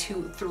meeting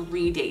to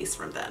 3 days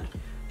from then.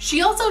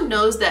 She also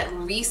knows that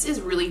Rhys is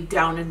really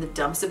down in the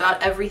dumps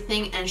about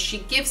everything, and she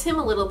gives him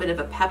a little bit of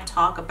a pep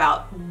talk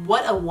about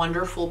what a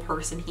wonderful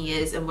person he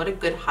is and what a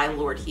good High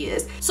Lord he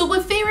is. So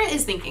what FAIRE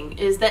is thinking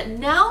is that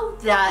now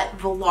that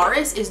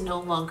Valaris is no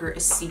longer a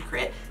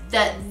secret,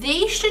 that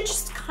they should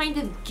just kind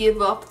of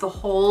give up the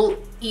whole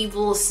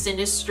evil,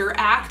 sinister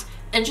act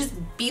and just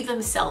be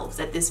themselves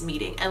at this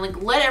meeting and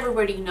like let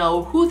everybody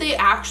know who they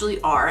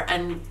actually are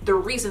and the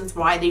reasons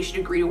why they should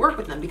agree to work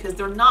with them, because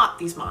they're not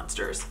these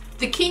monsters.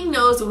 The king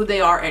knows who they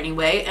are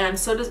anyway, and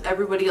so does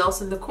everybody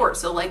else in the court,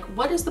 so like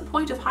what is the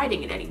point of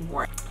hiding it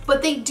anymore?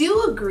 But they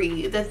do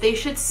agree that they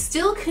should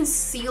still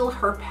conceal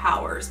her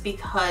powers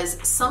because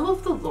some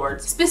of the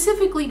lords,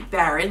 specifically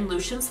Baron,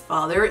 Lucian's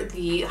father,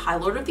 the High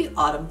Lord of the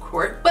Autumn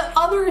Court, but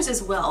others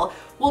as well,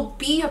 will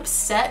be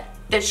upset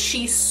that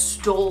she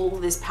stole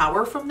this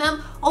power from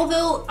them,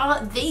 although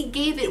they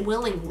gave it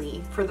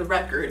willingly. For the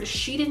record,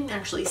 she didn't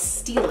actually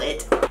steal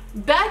it.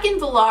 Back in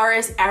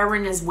Valaris,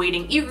 Arryn is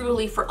waiting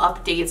eagerly for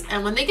updates,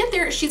 and when they get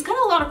there, she's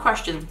got a lot of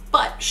questions,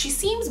 but she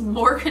seems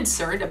more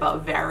concerned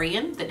about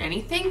Varian than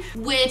anything,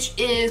 which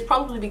is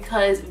probably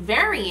because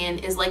Varian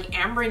is like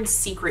Amren's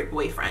secret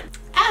boyfriend.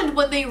 And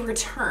when they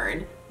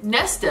return,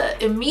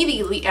 Nesta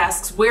immediately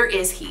asks, where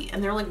is he?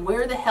 And they're like,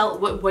 where the hell,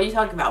 what are you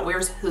talking about?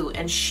 Where's who?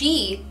 And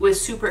she was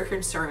super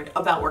concerned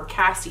about where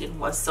Cassian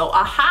was. So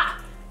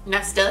aha,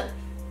 Nesta,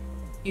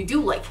 you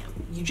do like him.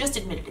 You just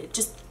admitted it.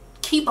 Just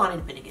keep on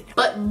admitting it.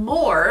 But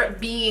more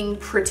being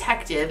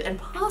protective and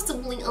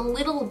possibly a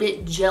little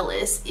bit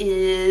jealous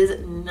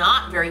is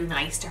not very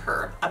nice to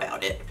her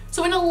about it.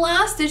 So in a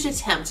last-ditch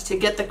attempt to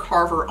get the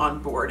Carver on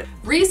board,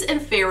 Rhys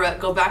and FAIRE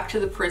go back to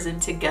the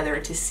prison together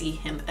to see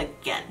him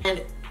again.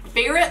 And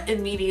FAIRE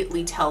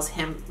immediately tells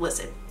him,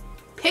 listen,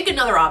 pick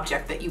another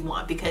object that you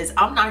want because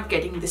I'm not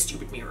getting the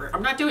stupid mirror.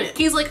 I'm not doing it.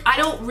 He's like, I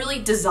don't really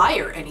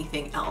desire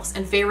anything else.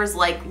 And FAIRE's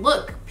like,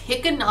 look,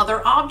 pick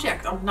another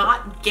object. I'm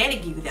not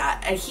getting you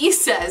that. And he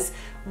says,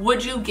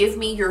 would you give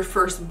me your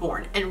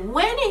firstborn? And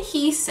when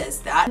he says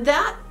that,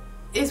 that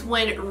is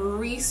when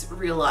Rhys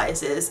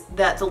realizes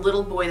that the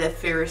little boy that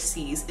FAIRE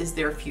sees is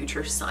their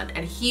future son.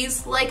 And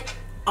he's like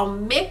a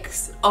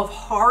mix of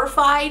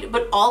horrified,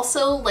 but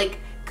also like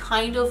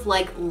kind of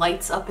like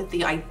lights up at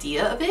the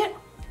idea of it.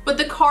 But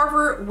the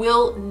Carver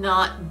will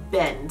not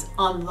bend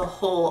on the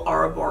whole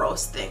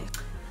Ouroboros thing.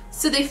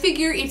 So they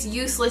figure it's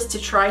useless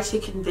to try to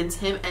convince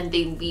him and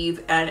they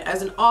leave, and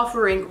as an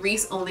offering,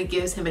 Rhys only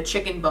gives him a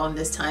chicken bone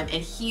this time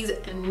and he's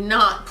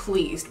not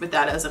pleased with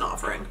that as an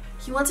offering.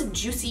 He wants a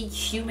juicy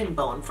human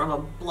bone from a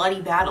bloody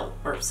battle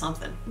or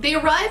something. They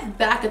arrive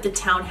back at the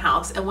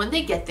townhouse, and when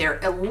they get there,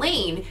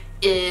 Elaine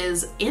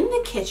is in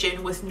the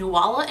kitchen with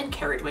Nuala and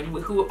Cerridwen,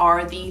 who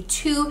are the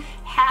two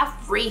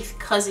half-wraith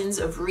cousins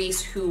of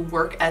Rhys who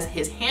work as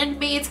his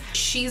handmaids.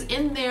 She's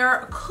in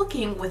there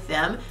cooking with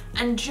them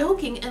and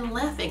joking and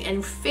laughing,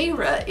 and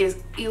FAIRE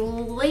is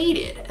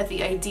elated at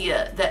the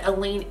idea that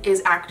Elaine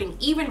is acting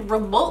even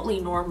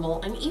remotely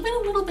normal and even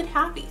a little bit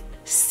happy.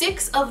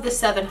 6 of the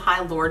 7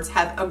 High Lords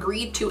have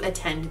agreed to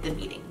attend the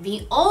meeting.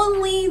 The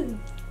only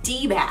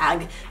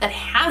D-bag that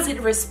hasn't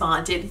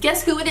responded,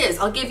 guess who it is?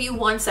 I'll give you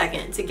 1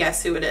 second to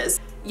guess who it is.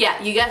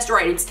 Yeah, you guessed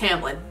right, it's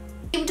Tamlin.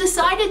 They've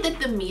decided that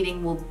the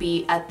meeting will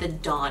be at the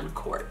Dawn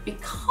Court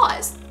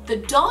because the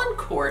Dawn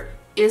Court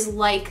is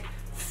like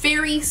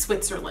fairy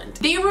Switzerland.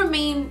 They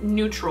remain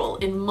neutral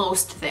in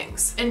most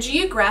things. And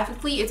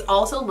geographically, it's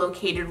also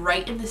located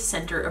right in the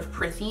center of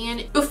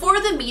Prythian. Before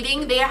the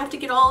meeting, they have to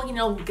get all, you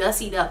know,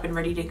 gussied up and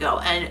ready to go.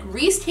 And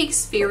Rhys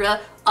takes FAIRE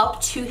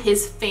up to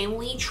his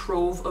family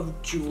trove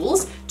of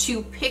jewels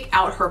to pick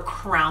out her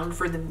crown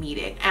for the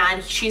meeting.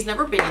 And she's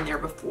never been in there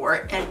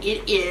before, and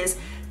it is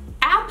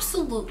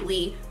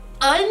absolutely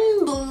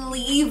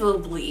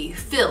unbelievably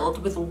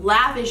filled with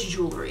lavish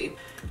jewelry.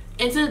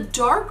 It's a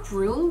dark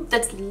room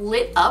that's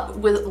lit up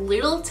with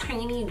little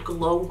tiny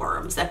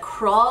glowworms that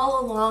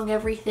crawl along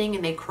everything,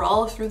 and they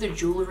crawl through the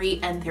jewelry,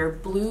 and they're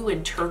blue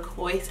and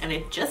turquoise, and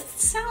it just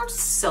sounds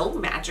so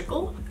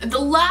magical. The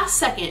last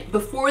second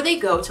before they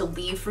go to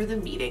leave for the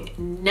meeting,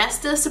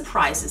 Nesta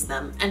surprises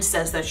them and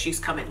says that she's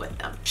coming with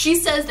them. She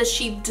says that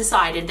she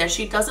decided that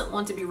she doesn't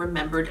want to be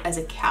remembered as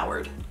a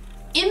coward.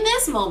 In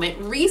this moment,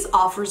 Rhys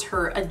offers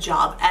her a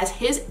job as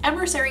his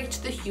emissary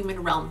to the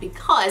human realm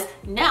because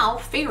now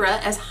FAIRE,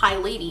 as High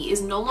Lady,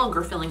 is no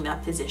longer filling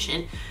that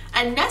position,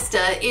 and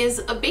Nesta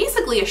is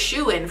basically a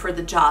shoo-in for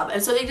the job,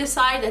 and so they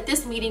decide that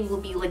this meeting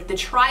will be like the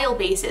trial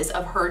basis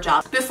of her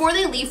job. Before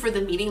they leave for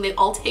the meeting, they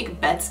all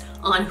take bets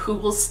on who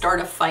will start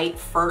a fight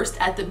first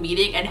at the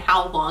meeting and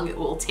how long it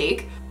will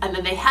take. And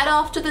then they head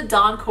off to the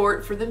Dawn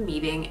Court for the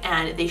meeting,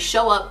 and they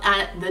show up,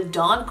 and the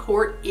Dawn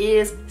Court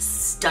is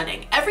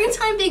stunning. Every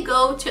time they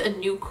go to a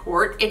new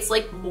court, it's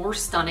like more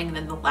stunning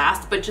than the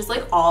last, but just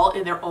like all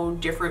in their own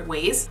different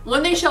ways.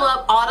 When they show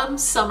up, Autumn,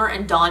 Summer,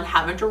 and Dawn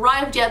haven't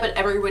arrived yet, but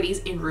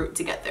everybody's en route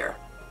to get there.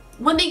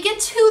 When they get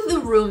to the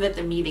room that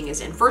the meeting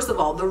is in, first of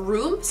all, the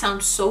room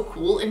sounds so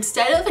cool.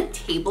 Instead of a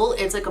table,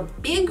 it's like a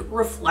big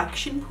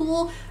reflection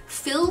pool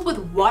filled with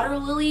water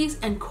lilies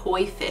and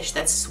koi fish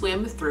that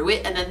swim through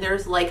it. And then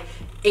there's like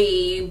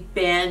a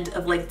band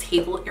of like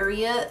table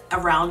area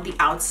around the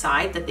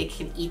outside that they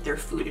can eat their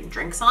food and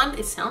drinks on.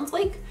 It sounds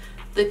like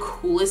the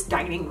coolest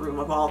dining room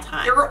of all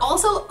time. There are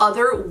also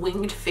other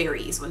winged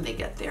fairies when they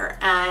get there,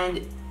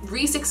 and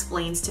Rhys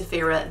explains to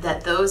FAIRE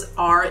that those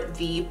are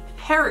the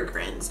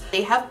peregrines.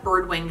 They have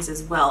bird wings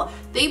as well.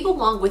 They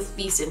belong with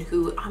Thiessen,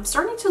 who I'm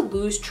starting to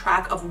lose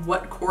track of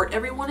what court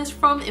everyone is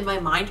from in my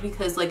mind,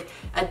 because like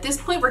at this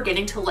point we're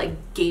getting to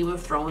like Game of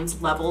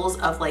Thrones levels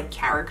of like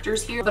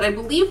characters here, but I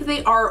believe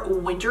they are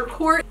Winter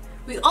Court.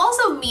 We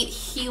also meet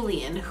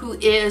Helion, who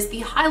is the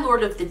High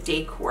Lord of the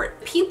Day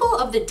Court. People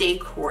of the Day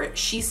Court,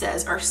 she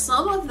says, are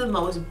some of the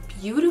most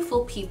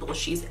beautiful people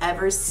she's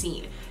ever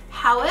seen.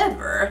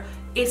 However,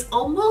 it's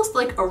almost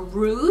like a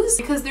ruse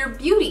because their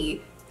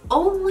beauty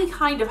only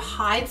kind of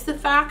hides the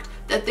fact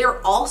that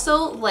they're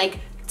also like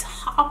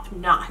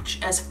top-notch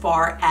as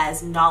far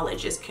as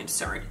knowledge is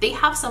concerned. They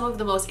have some of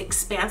the most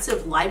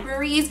expansive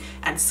libraries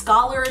and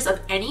scholars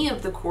of any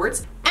of the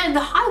courts. And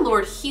the High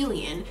Lord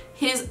Helion,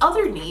 his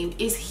other name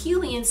is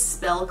Helion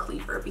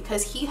Spellcleaver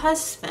because he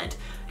has spent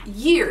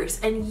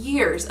years and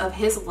years of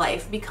his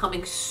life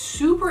becoming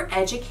super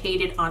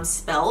educated on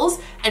spells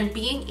and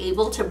being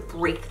able to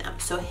break them.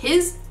 So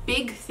his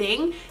big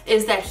thing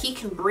is that he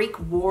can break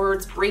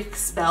wards, break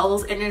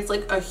spells, and it's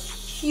like a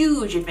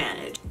huge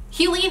advantage.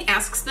 Helene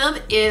asks them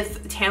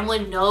if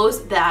Tamlin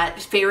knows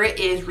that FAIRE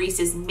is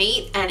Rhys's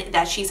mate and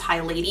that she's High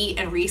Lady,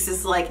 and Rhys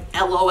is like,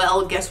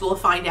 LOL, guess we'll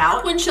find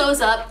out. Tarquin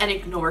shows up and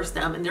ignores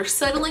them, and they're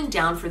settling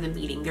down for the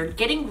meeting. They're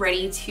getting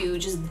ready to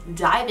just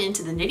dive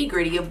into the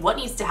nitty-gritty of what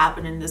needs to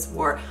happen in this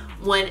war,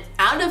 when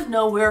out of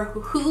nowhere,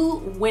 who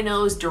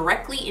winnows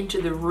directly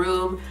into the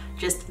room,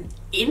 just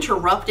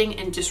interrupting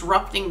and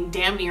disrupting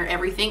damn near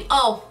everything.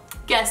 Oh,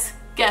 guess.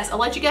 I'll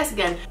let you guess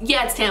again.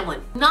 Yeah, it's Tamlin.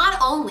 Not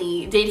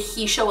only did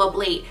he show up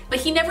late,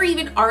 but he never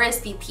even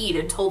RSVP'd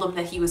and told them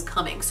that he was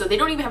coming, so they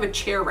don't even have a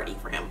chair ready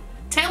for him.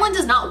 Tamlin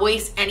does not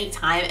waste any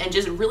time and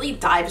just really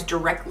dives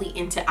directly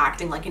into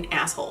acting like an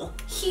asshole.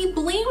 He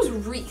blames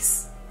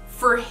Rhys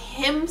for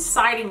him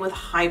siding with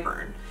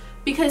Hybern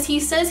because he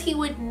says he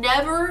would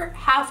never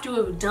have to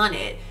have done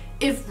it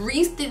if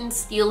Rhys didn't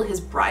steal his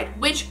bride,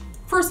 which,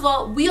 first of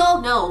all, we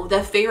all know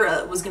that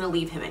FAIRE was gonna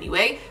leave him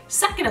anyway.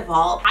 Second of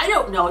all, I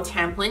don't know,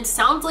 Tamlin.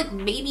 Sounds like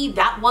maybe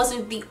that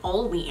wasn't the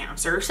only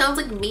answer. Sounds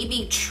like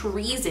maybe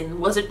treason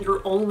wasn't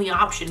your only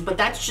option, but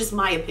that's just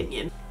my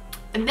opinion.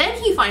 And then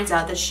he finds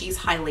out that she's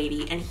High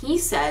Lady, and he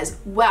says,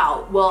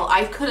 wow, well,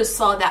 I could have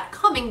saw that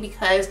coming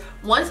because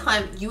one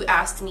time you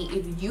asked me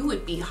if you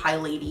would be High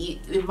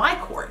Lady in my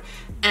court.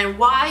 And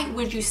why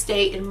would you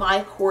stay in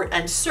my court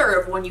and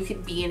serve when you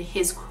could be in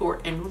his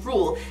court and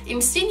rule?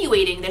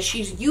 Insinuating that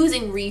she's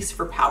using Rhys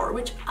for power,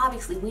 which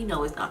obviously we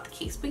know is not the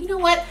case. But you know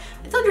what?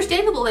 It's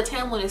understandable that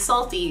Tamlin is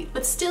salty,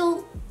 but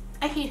still,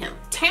 I hate him.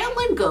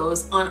 Tamlin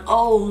goes on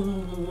a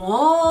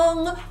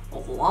long,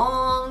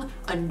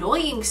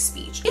 annoying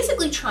speech,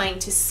 basically trying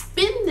to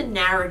spin the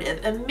narrative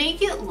and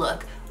make it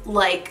look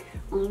like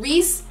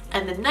Rhys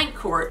and the Night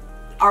Court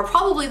are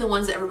probably the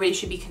ones that everybody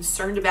should be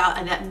concerned about,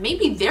 and that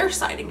maybe they're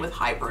siding with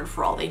Hybern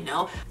for all they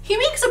know. He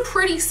makes a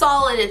pretty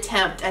solid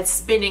attempt at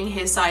spinning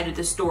his side of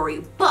the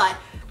story, but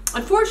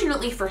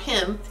unfortunately for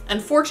him,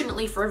 and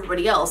fortunately for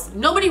everybody else,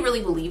 nobody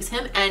really believes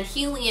him, and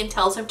Helene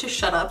tells him to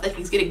shut up, that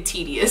he's getting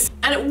tedious.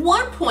 And at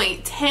one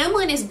point,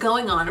 Tamlin is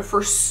going on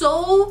for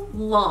so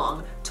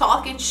long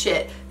talking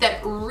shit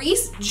that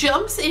Rhys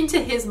jumps into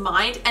his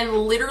mind and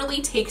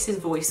literally takes his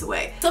voice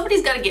away.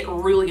 Somebody's got to get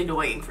really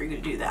annoying for you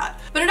to do that.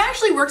 But it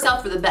actually works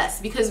out for the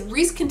best because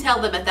Rhys can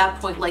tell them at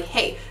that point, like,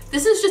 hey,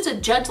 this is just a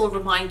gentle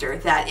reminder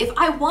that if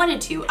I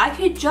wanted to, I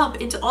could jump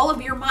into all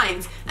of your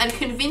minds and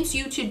convince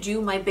you to do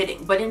my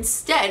bidding. But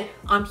instead,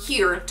 I'm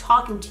here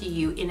talking to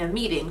you in a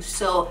meeting,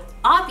 so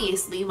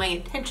obviously my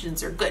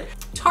intentions are good.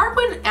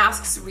 Tarquin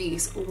asks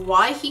Rhys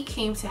why he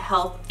came to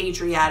help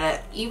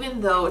Adriata,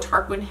 even though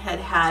Tarquin had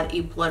had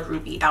a blood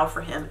ruby out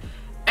for him.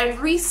 And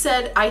Rhys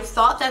said, I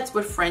thought that's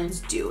what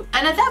friends do.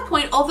 And at that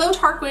point, although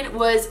Tarquin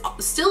was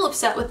still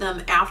upset with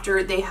them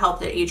after they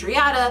helped at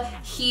Adriata,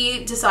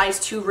 he decides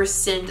to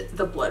rescind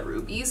the blood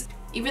rubies,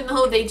 even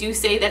though they do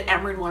say that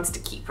Emryn wants to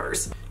keep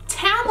hers.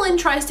 Tamlin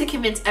tries to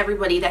convince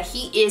everybody that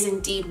he is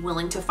indeed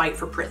willing to fight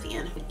for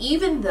Prythian.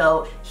 Even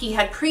though he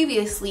had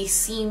previously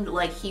seemed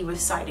like he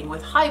was siding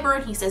with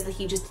Hybern, he says that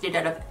he just did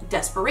it out of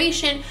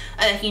desperation,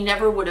 he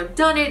never would have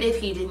done it if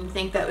he didn't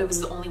think that it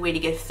was the only way to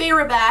get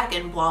FAIRE back,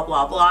 and blah,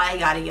 blah, blah,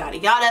 yada, yada,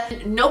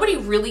 yada. Nobody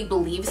really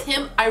believes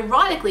him.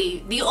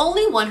 Ironically, the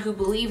only one who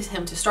believes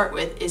him to start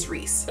with is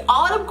Rhys.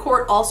 Autumn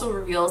Court also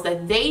reveals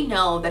that they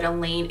know that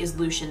Elaine is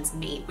Lucian's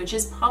mate, which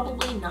is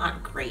probably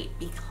not great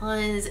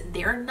because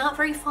they're not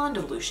very fond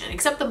of Lucian,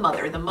 except the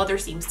mother. The mother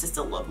seems to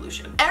still love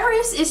Lucian.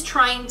 Eris is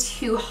trying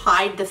to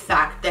hide the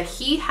fact that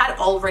he had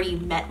already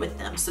met with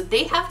them, so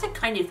they have to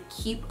kind of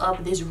keep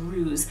up this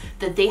ruse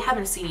that they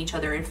haven't seen each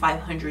other in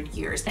 500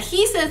 years.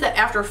 He says that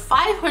after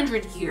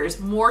 500 years,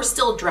 Mor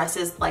still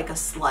dresses like a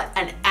slut,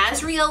 and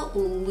Azriel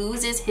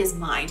loses his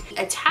mind,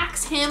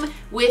 attacks him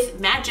with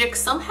magic,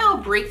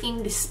 somehow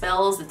breaking the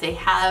spells that they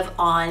have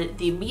on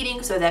the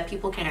meeting so that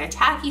people can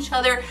attack each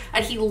other,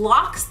 and he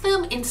locks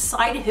them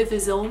inside of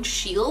his own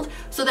shield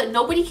so that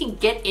nobody can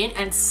get in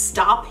and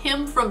stop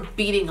him from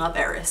beating up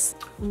Eris.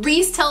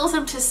 Rhys tells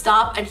him to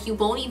stop, and he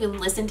won't even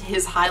listen to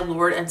his High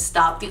Lord and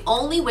stop. The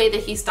only way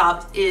that he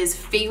stops is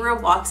FAIRE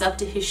walks up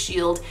to his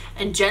shield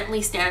and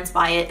gently stands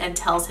by it and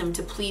tells him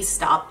to please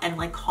stop and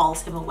like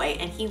calls him away,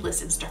 and he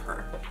listens to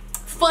her.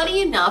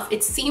 Funny enough,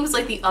 it seems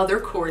like the other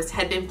courts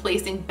had been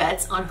placing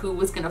bets on who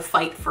was gonna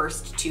fight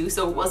first too,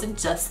 so it wasn't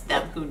just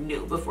them who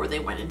knew before they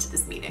went into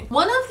this meeting.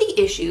 One of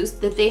the issues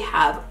that they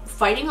have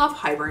fighting off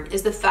Hybern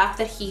is the fact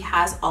that he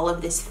has all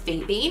of this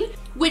Fabane,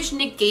 which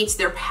negates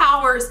their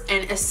powers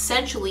and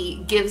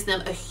essentially gives them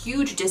a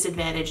huge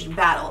disadvantage in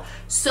battle.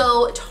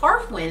 So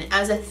Tarquin,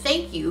 as a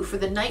thank you for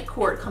the Night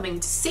Court coming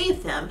to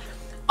save them,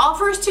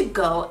 offers to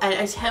go and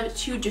attempt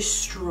to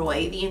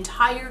destroy the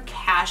entire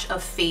cache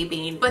of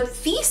Fabane, but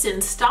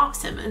Thesan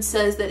stops him and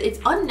says that it's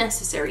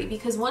unnecessary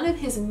because one of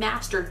his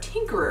master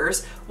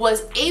tinkerers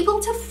was able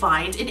to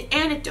find an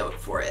antidote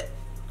for it.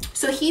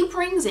 So he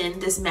brings in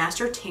this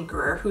master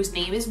tinkerer whose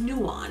name is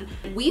Nuan.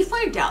 We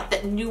find out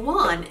that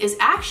Nuan is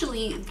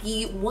actually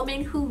the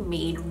woman who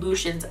made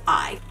Lucian's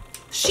eye.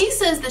 She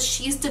says that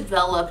she's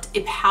developed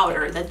a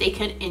powder that they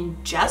can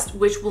ingest,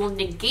 which will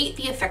negate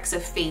the effects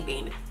of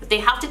Faebane, but they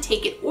have to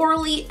take it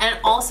orally, and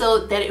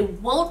also that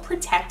it won't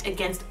protect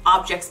against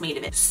objects made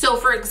of it. So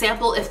for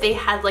example, if they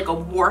had like a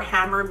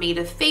warhammer made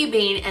of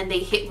Faebane and they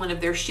hit one of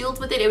their shields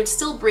with it, it would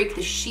still break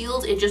the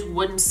shield, it just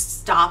wouldn't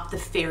stop the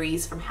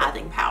fairies from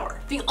having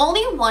power. The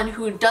only one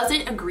who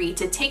doesn't agree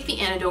to take the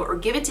antidote or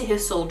give it to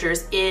his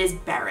soldiers is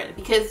Baron,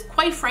 because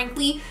quite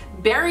frankly,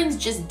 Baron's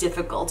just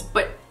difficult,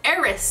 but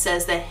Eris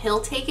says that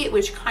he'll take it,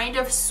 which kind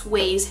of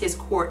sways his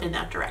court in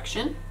that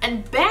direction.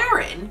 And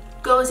Baron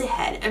goes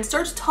ahead and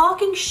starts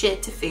talking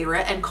shit to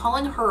Feyre and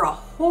calling her a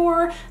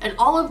whore and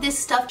all of this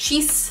stuff.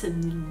 She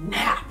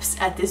snaps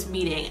at this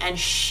meeting and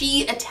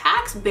she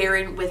attacks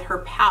Baron with her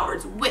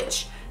powers,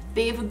 which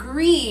they've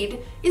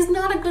agreed is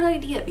not a good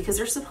idea because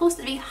they're supposed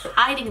to be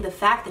hiding the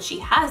fact that she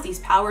has these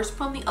powers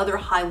from the other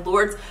High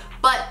Lords.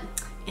 But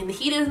in the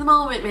heat of the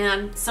moment,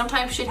 man,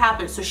 sometimes shit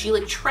happens. So she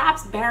like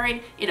traps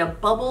Baron in a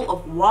bubble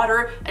of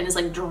water and is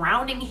like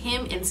drowning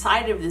him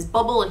inside of this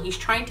bubble, and he's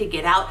trying to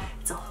get out.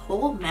 It's a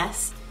whole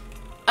mess.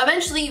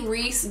 Eventually,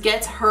 Rhys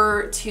gets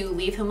her to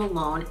leave him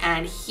alone,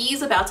 and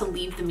he's about to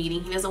leave the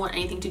meeting. He doesn't want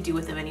anything to do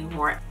with them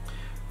anymore.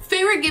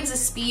 Feyre gives a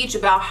speech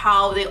about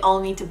how they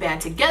all need to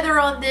band together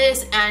on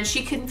this, and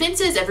she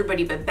convinces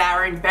everybody but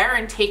Baron.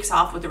 Baron takes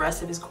off with the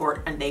rest of his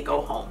court and they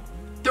go home.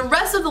 The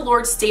rest of the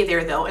lords stay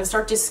there though and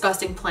start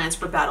discussing plans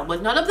for battle,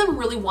 but none of them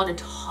really want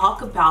to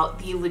talk about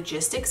the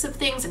logistics of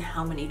things and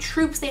how many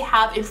troops they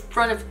have in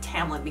front of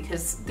Tamlin,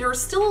 because they're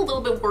still a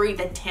little bit worried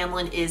that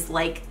Tamlin is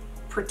like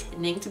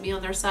pretending to be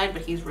on their side,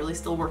 but he's really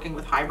still working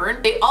with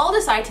Hybern. They all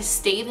decide to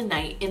stay the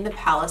night in the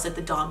palace at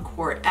the Dawn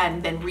Court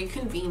and then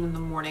reconvene in the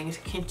morning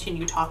to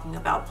continue talking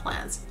about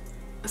plans.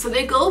 So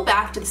they go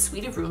back to the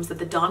suite of rooms that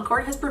the Dawn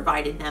Court has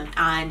provided them,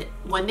 and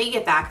when they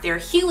get back there,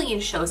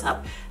 Helion shows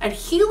up, and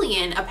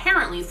Helion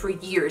apparently for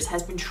years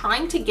has been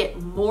trying to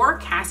get more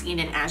Cassian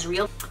and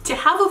Azriel to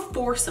have a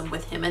foursome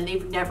with him, and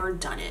they've never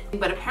done it.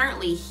 But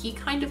apparently he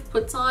kind of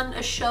puts on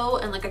a show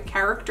and like a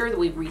character the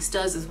way Rhys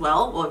does as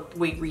well. Well, the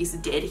way Rhys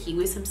did, he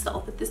was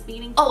himself at this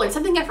meeting. Oh, and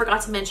something I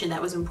forgot to mention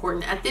that was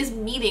important. At this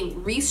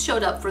meeting, Rhys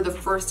showed up for the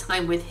first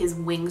time with his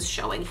wings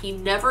showing. He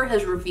never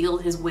has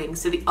revealed his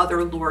wings to the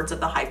other lords of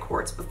the High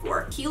Courts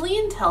before.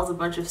 Helion tells a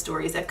bunch of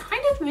stories that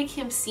kind of make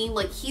him seem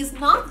like he's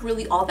not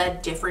really all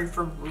that different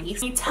from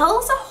Rhys. He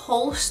tells a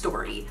whole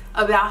story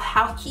about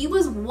how he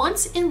was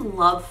once in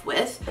love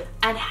with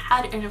and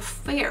had an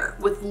affair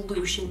with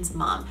Lucian's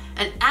mom.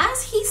 And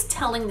as he's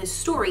telling this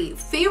story,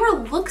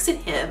 Feyre looks at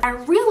him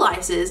and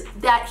realizes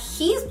that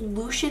he's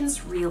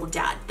Lucian's real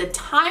dad. The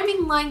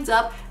timing lines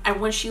up,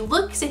 and when she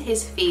looks at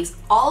his face,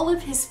 all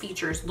of his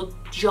features look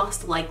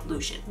just like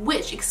Lucian,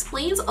 which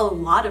explains a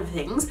lot of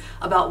things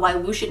about why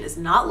Lucian is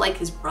not like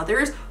his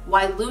brothers,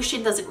 why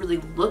Lucian doesn't really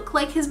look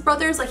like his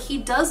brothers. Like, he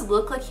does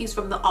look like he's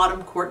from the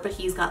Autumn Court, but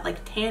he's got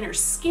like tanner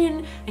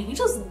skin and he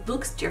just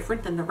looks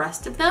different than the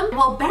rest of them.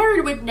 While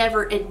Baron would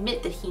never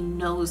admit that he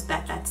knows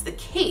that that's the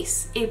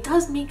case, it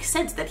does make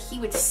sense that he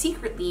would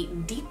secretly,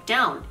 deep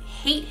down,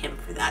 hate him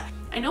for that.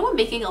 I know I'm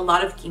making a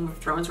lot of Game of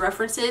Thrones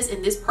references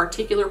in this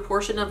particular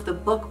portion of the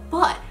book,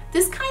 but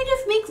this kind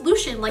of makes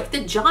Lucian like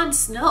the Jon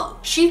Snow.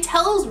 She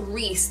tells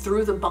Rhys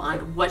through the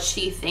bond what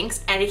she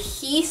thinks, and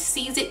he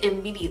sees it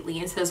immediately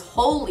and says,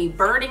 holy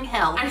burning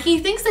hell. And he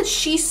thinks that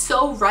she's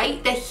so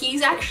right that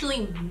he's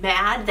actually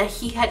mad that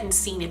he hadn't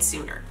seen it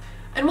sooner.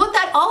 And what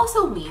that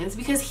also means,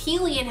 because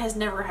Helion has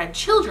never had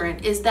children,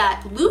 is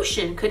that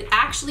Lucian could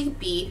actually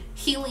be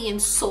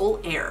Helion's sole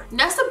heir.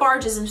 Nesta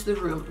barges into the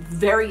room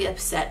very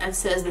upset and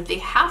says that they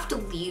have to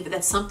leave,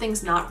 that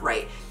something's not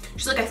right.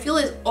 She's like, I feel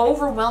this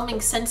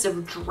overwhelming sense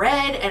of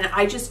dread and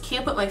I just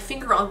can't put my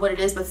finger on what it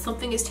is, but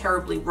something is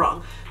terribly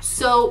wrong.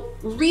 So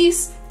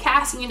Rhys,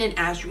 Cassian, and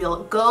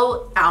Azriel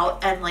go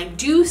out and like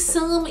do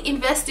some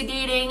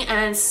investigating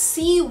and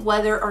see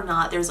whether or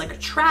not there's like a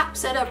trap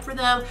set up for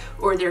them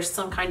or there's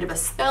some kind of a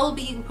spell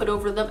being put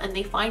over them, and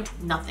they find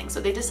nothing.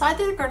 So they decide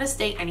that they're going to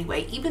stay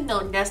anyway, even though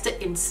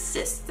Nesta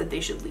insists that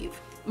they should leave.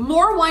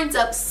 Mor winds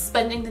up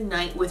spending the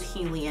night with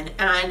Helion,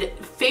 and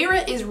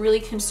Feyre is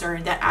really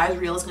concerned that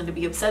Azriel is going to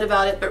be upset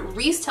about it, but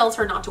Rhys tells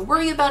her not to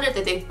worry about it,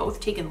 that they've both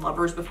taken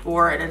lovers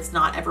before and it's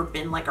not ever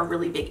been like a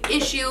really big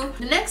issue.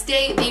 The next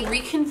day, they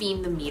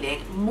reconvene the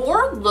meeting.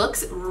 Mor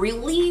looks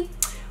really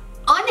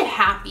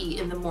unhappy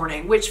in the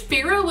morning, which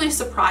Feyre was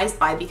surprised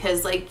by,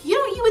 because like, you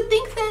know, you would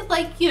think that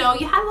like, you know,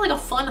 you had like a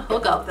fun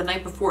hookup the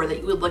night before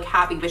that you would look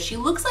happy, but she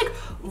looks like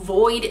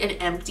void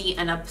and empty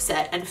and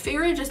upset, and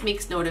Feyre just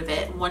makes note of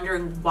it,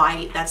 wondering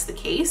why that's the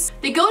case.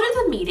 They go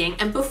to the meeting,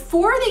 and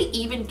before they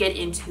even get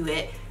into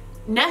it,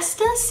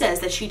 Nesta says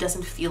that she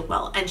doesn't feel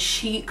well and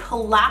she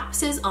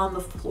collapses on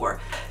the floor.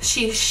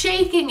 She's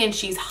shaking and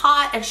she's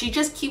hot and she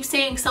just keeps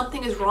saying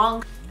something is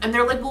wrong. And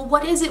they're like, well,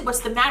 what is it? What's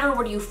the matter?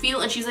 What do you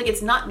feel? And she's like,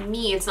 it's not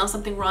me. It's not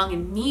something wrong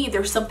in me.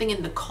 There's something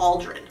in the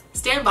cauldron.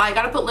 Stand by. I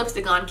gotta put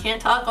lipstick on.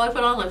 Can't talk while I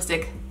put on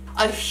lipstick.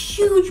 a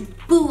huge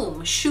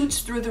boom shoots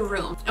through the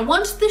room. And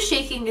once the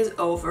shaking is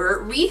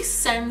over, Reese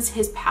sends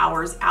his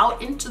powers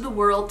out into the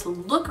world to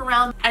look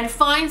around and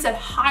finds that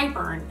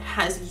Highburn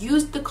has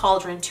used the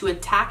cauldron to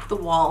attack the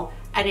wall,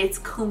 and it's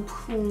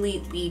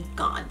completely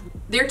gone.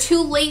 They're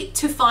too late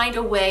to find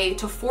a way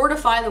to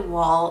fortify the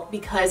wall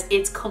because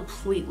it's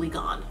completely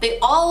gone. They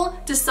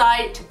all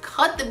decide to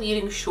cut the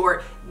meeting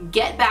short,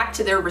 get back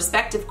to their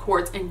respective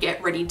courts, and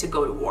get ready to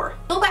go to war.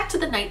 Go back to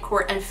the Night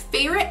Court, and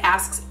FAIRE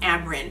asks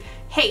Amren,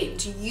 hey,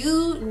 do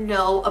you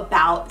know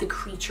about the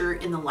creature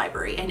in the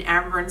library? And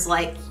Amren's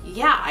like,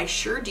 yeah, I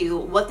sure do.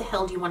 What the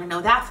hell do you want to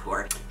know that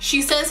for?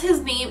 She says his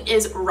name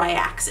is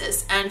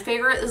Ryaxis, and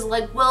FAIRE is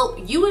like, well,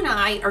 you and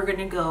I are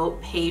gonna go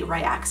pay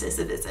Ryaxis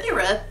a visit.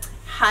 FAIRE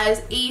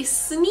has a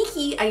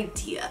sneaky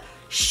idea.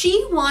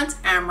 She wants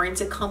Amren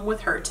to come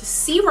with her to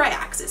see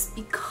Ryaxis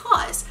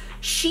because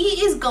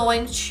she is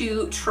going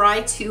to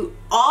try to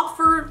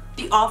offer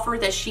the offer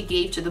that she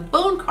gave to the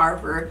bone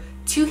carver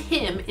to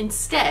him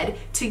instead,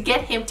 to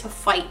get him to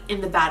fight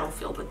in the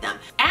battlefield with them.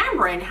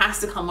 Amren has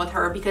to come with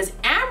her because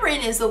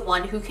Amren is the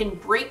one who can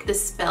break the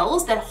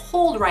spells that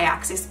hold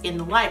Ryaxis in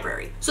the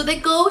library. So they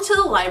go to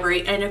the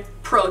library and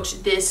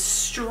approach this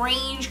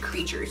strange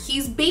creature.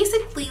 He's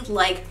basically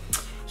like,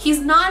 he's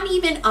not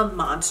even a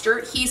monster,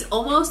 he's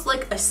almost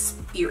like a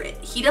spirit.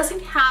 He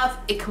doesn't have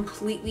a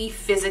completely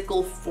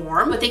physical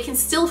form, but they can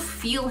still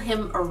feel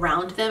him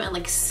around them and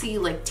like see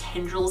like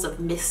tendrils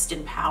of mist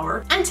and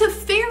power. And to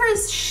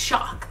FAIRE's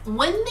shock,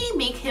 when they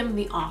make him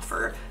the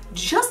offer,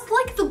 just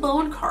like the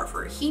bone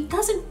carver, he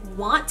doesn't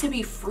want to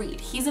be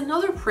freed. He's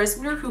another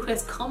prisoner who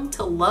has come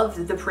to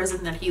love the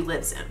prison that he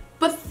lives in.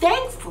 But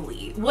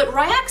thankfully, what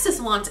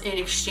Ryaxis wants in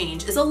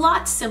exchange is a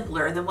lot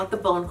simpler than what the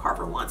bone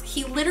carver wants.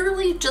 He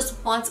literally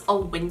just wants a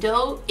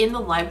window in the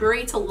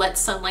library to let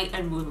sunlight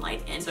and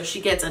moonlight in. So she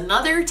gets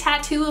another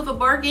tattoo of a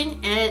bargain,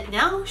 and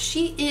now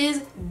she is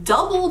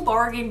double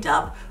bargained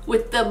up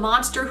with the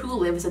monster who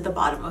lives at the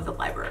bottom of the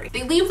library.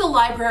 They leave the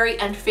library,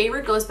 and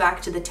FAIRE goes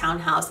back to the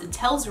townhouse and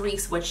tells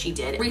Reese what she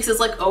did. Reese is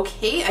like,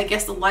 okay, I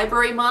guess the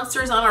library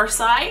monster's on our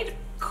side.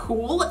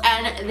 Cool.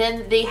 And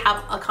then they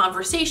have a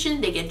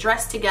conversation, they get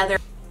dressed together,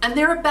 and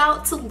they're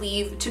about to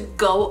leave to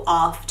go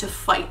off to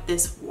fight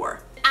this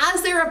war.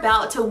 As they're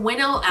about to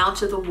winnow out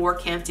to the war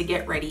camp to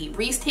get ready,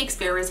 Reese takes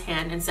FAIRE's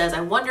hand and says,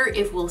 I wonder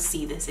if we'll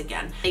see this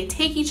again. They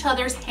take each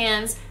other's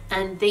hands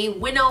and they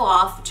winnow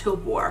off to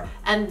war.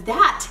 And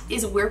that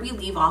is where we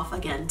leave off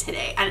again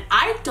today. And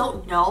I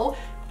don't know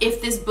if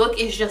this book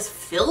is just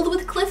filled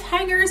with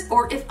cliffhangers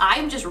or if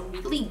I'm just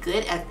really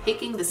good at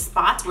picking the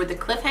spots where the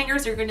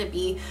cliffhangers are gonna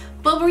be,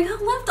 but we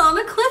got left on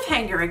a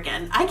cliffhanger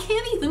again. I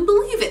can't even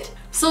believe it.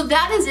 So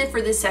that is it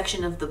for this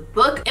section of the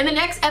book. In the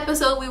next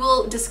episode, we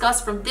will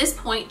discuss from this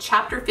point,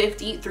 chapter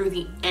 50 through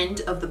the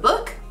end of the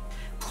book.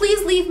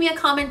 Please leave me a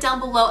comment down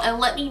below and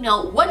let me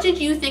know, what did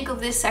you think of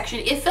this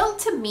section? It felt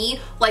to me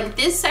like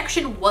this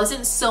section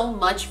wasn't so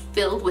much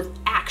filled with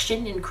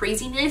action and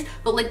craziness,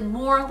 but like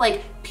more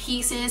like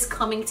pieces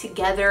coming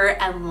together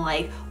and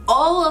like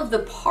all of the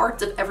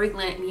parts of everything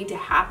that need to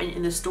happen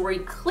in the story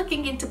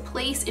clicking into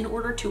place in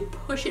order to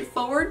push it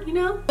forward, you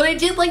know? But I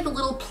did like the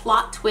little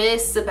plot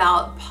twists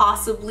about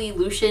possibly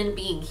Lucian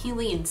being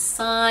Helian's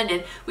son,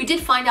 and we did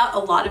find out a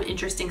lot of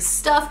interesting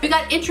stuff. We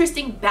got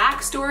interesting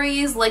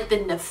backstories like the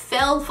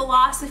Nefel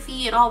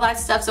philosophy and all that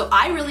stuff, so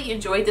I really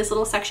enjoyed this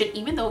little section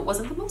even though it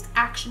wasn't the most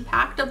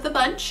action-packed of the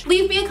bunch.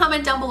 Leave me a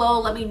comment down below,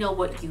 let me know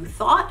what you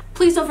thought.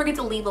 Please don't forget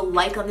to leave a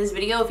like on this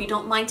video if you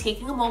don't mind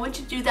taking a moment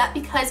to do that,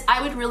 because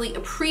I would really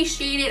appreciate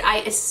it. I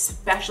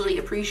especially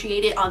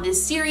appreciate it on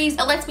this series.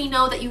 It lets me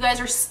know that you guys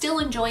are still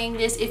enjoying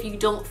this if you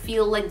don't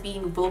feel like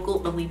being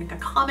vocal or leaving a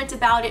comment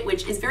about it,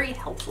 which is very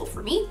helpful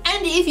for me.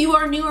 And if you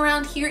are new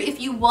around here, if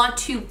you want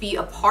to be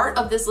a part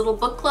of this little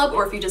book club,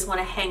 or if you just want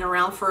to hang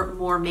around for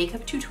more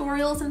makeup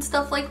tutorials and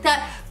stuff like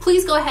that,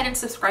 please go ahead and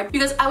subscribe,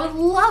 because I would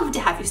love to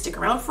have you stick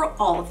around for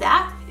all of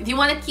that. If you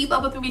want to keep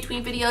up with in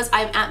between videos,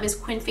 I'm at Ms.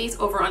 Quinface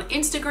over on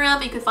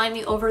Instagram. You can find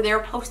me over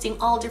there posting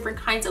all different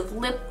kinds of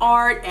lip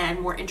art and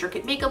more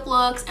intricate makeup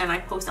looks, and I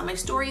post on my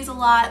stories a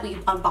lot. We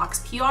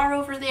unbox PR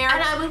over there,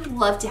 and I would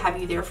love to have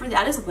you there for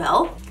that as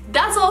well.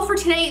 That's all for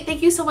today.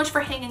 Thank you so much for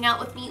hanging out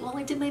with me while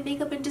I did my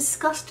makeup and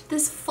discussed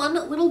this fun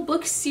little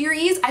book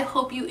series. I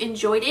hope you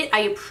enjoyed it.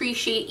 I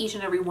appreciate each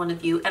and every one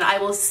of you, and I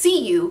will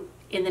see you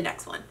in the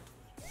next one.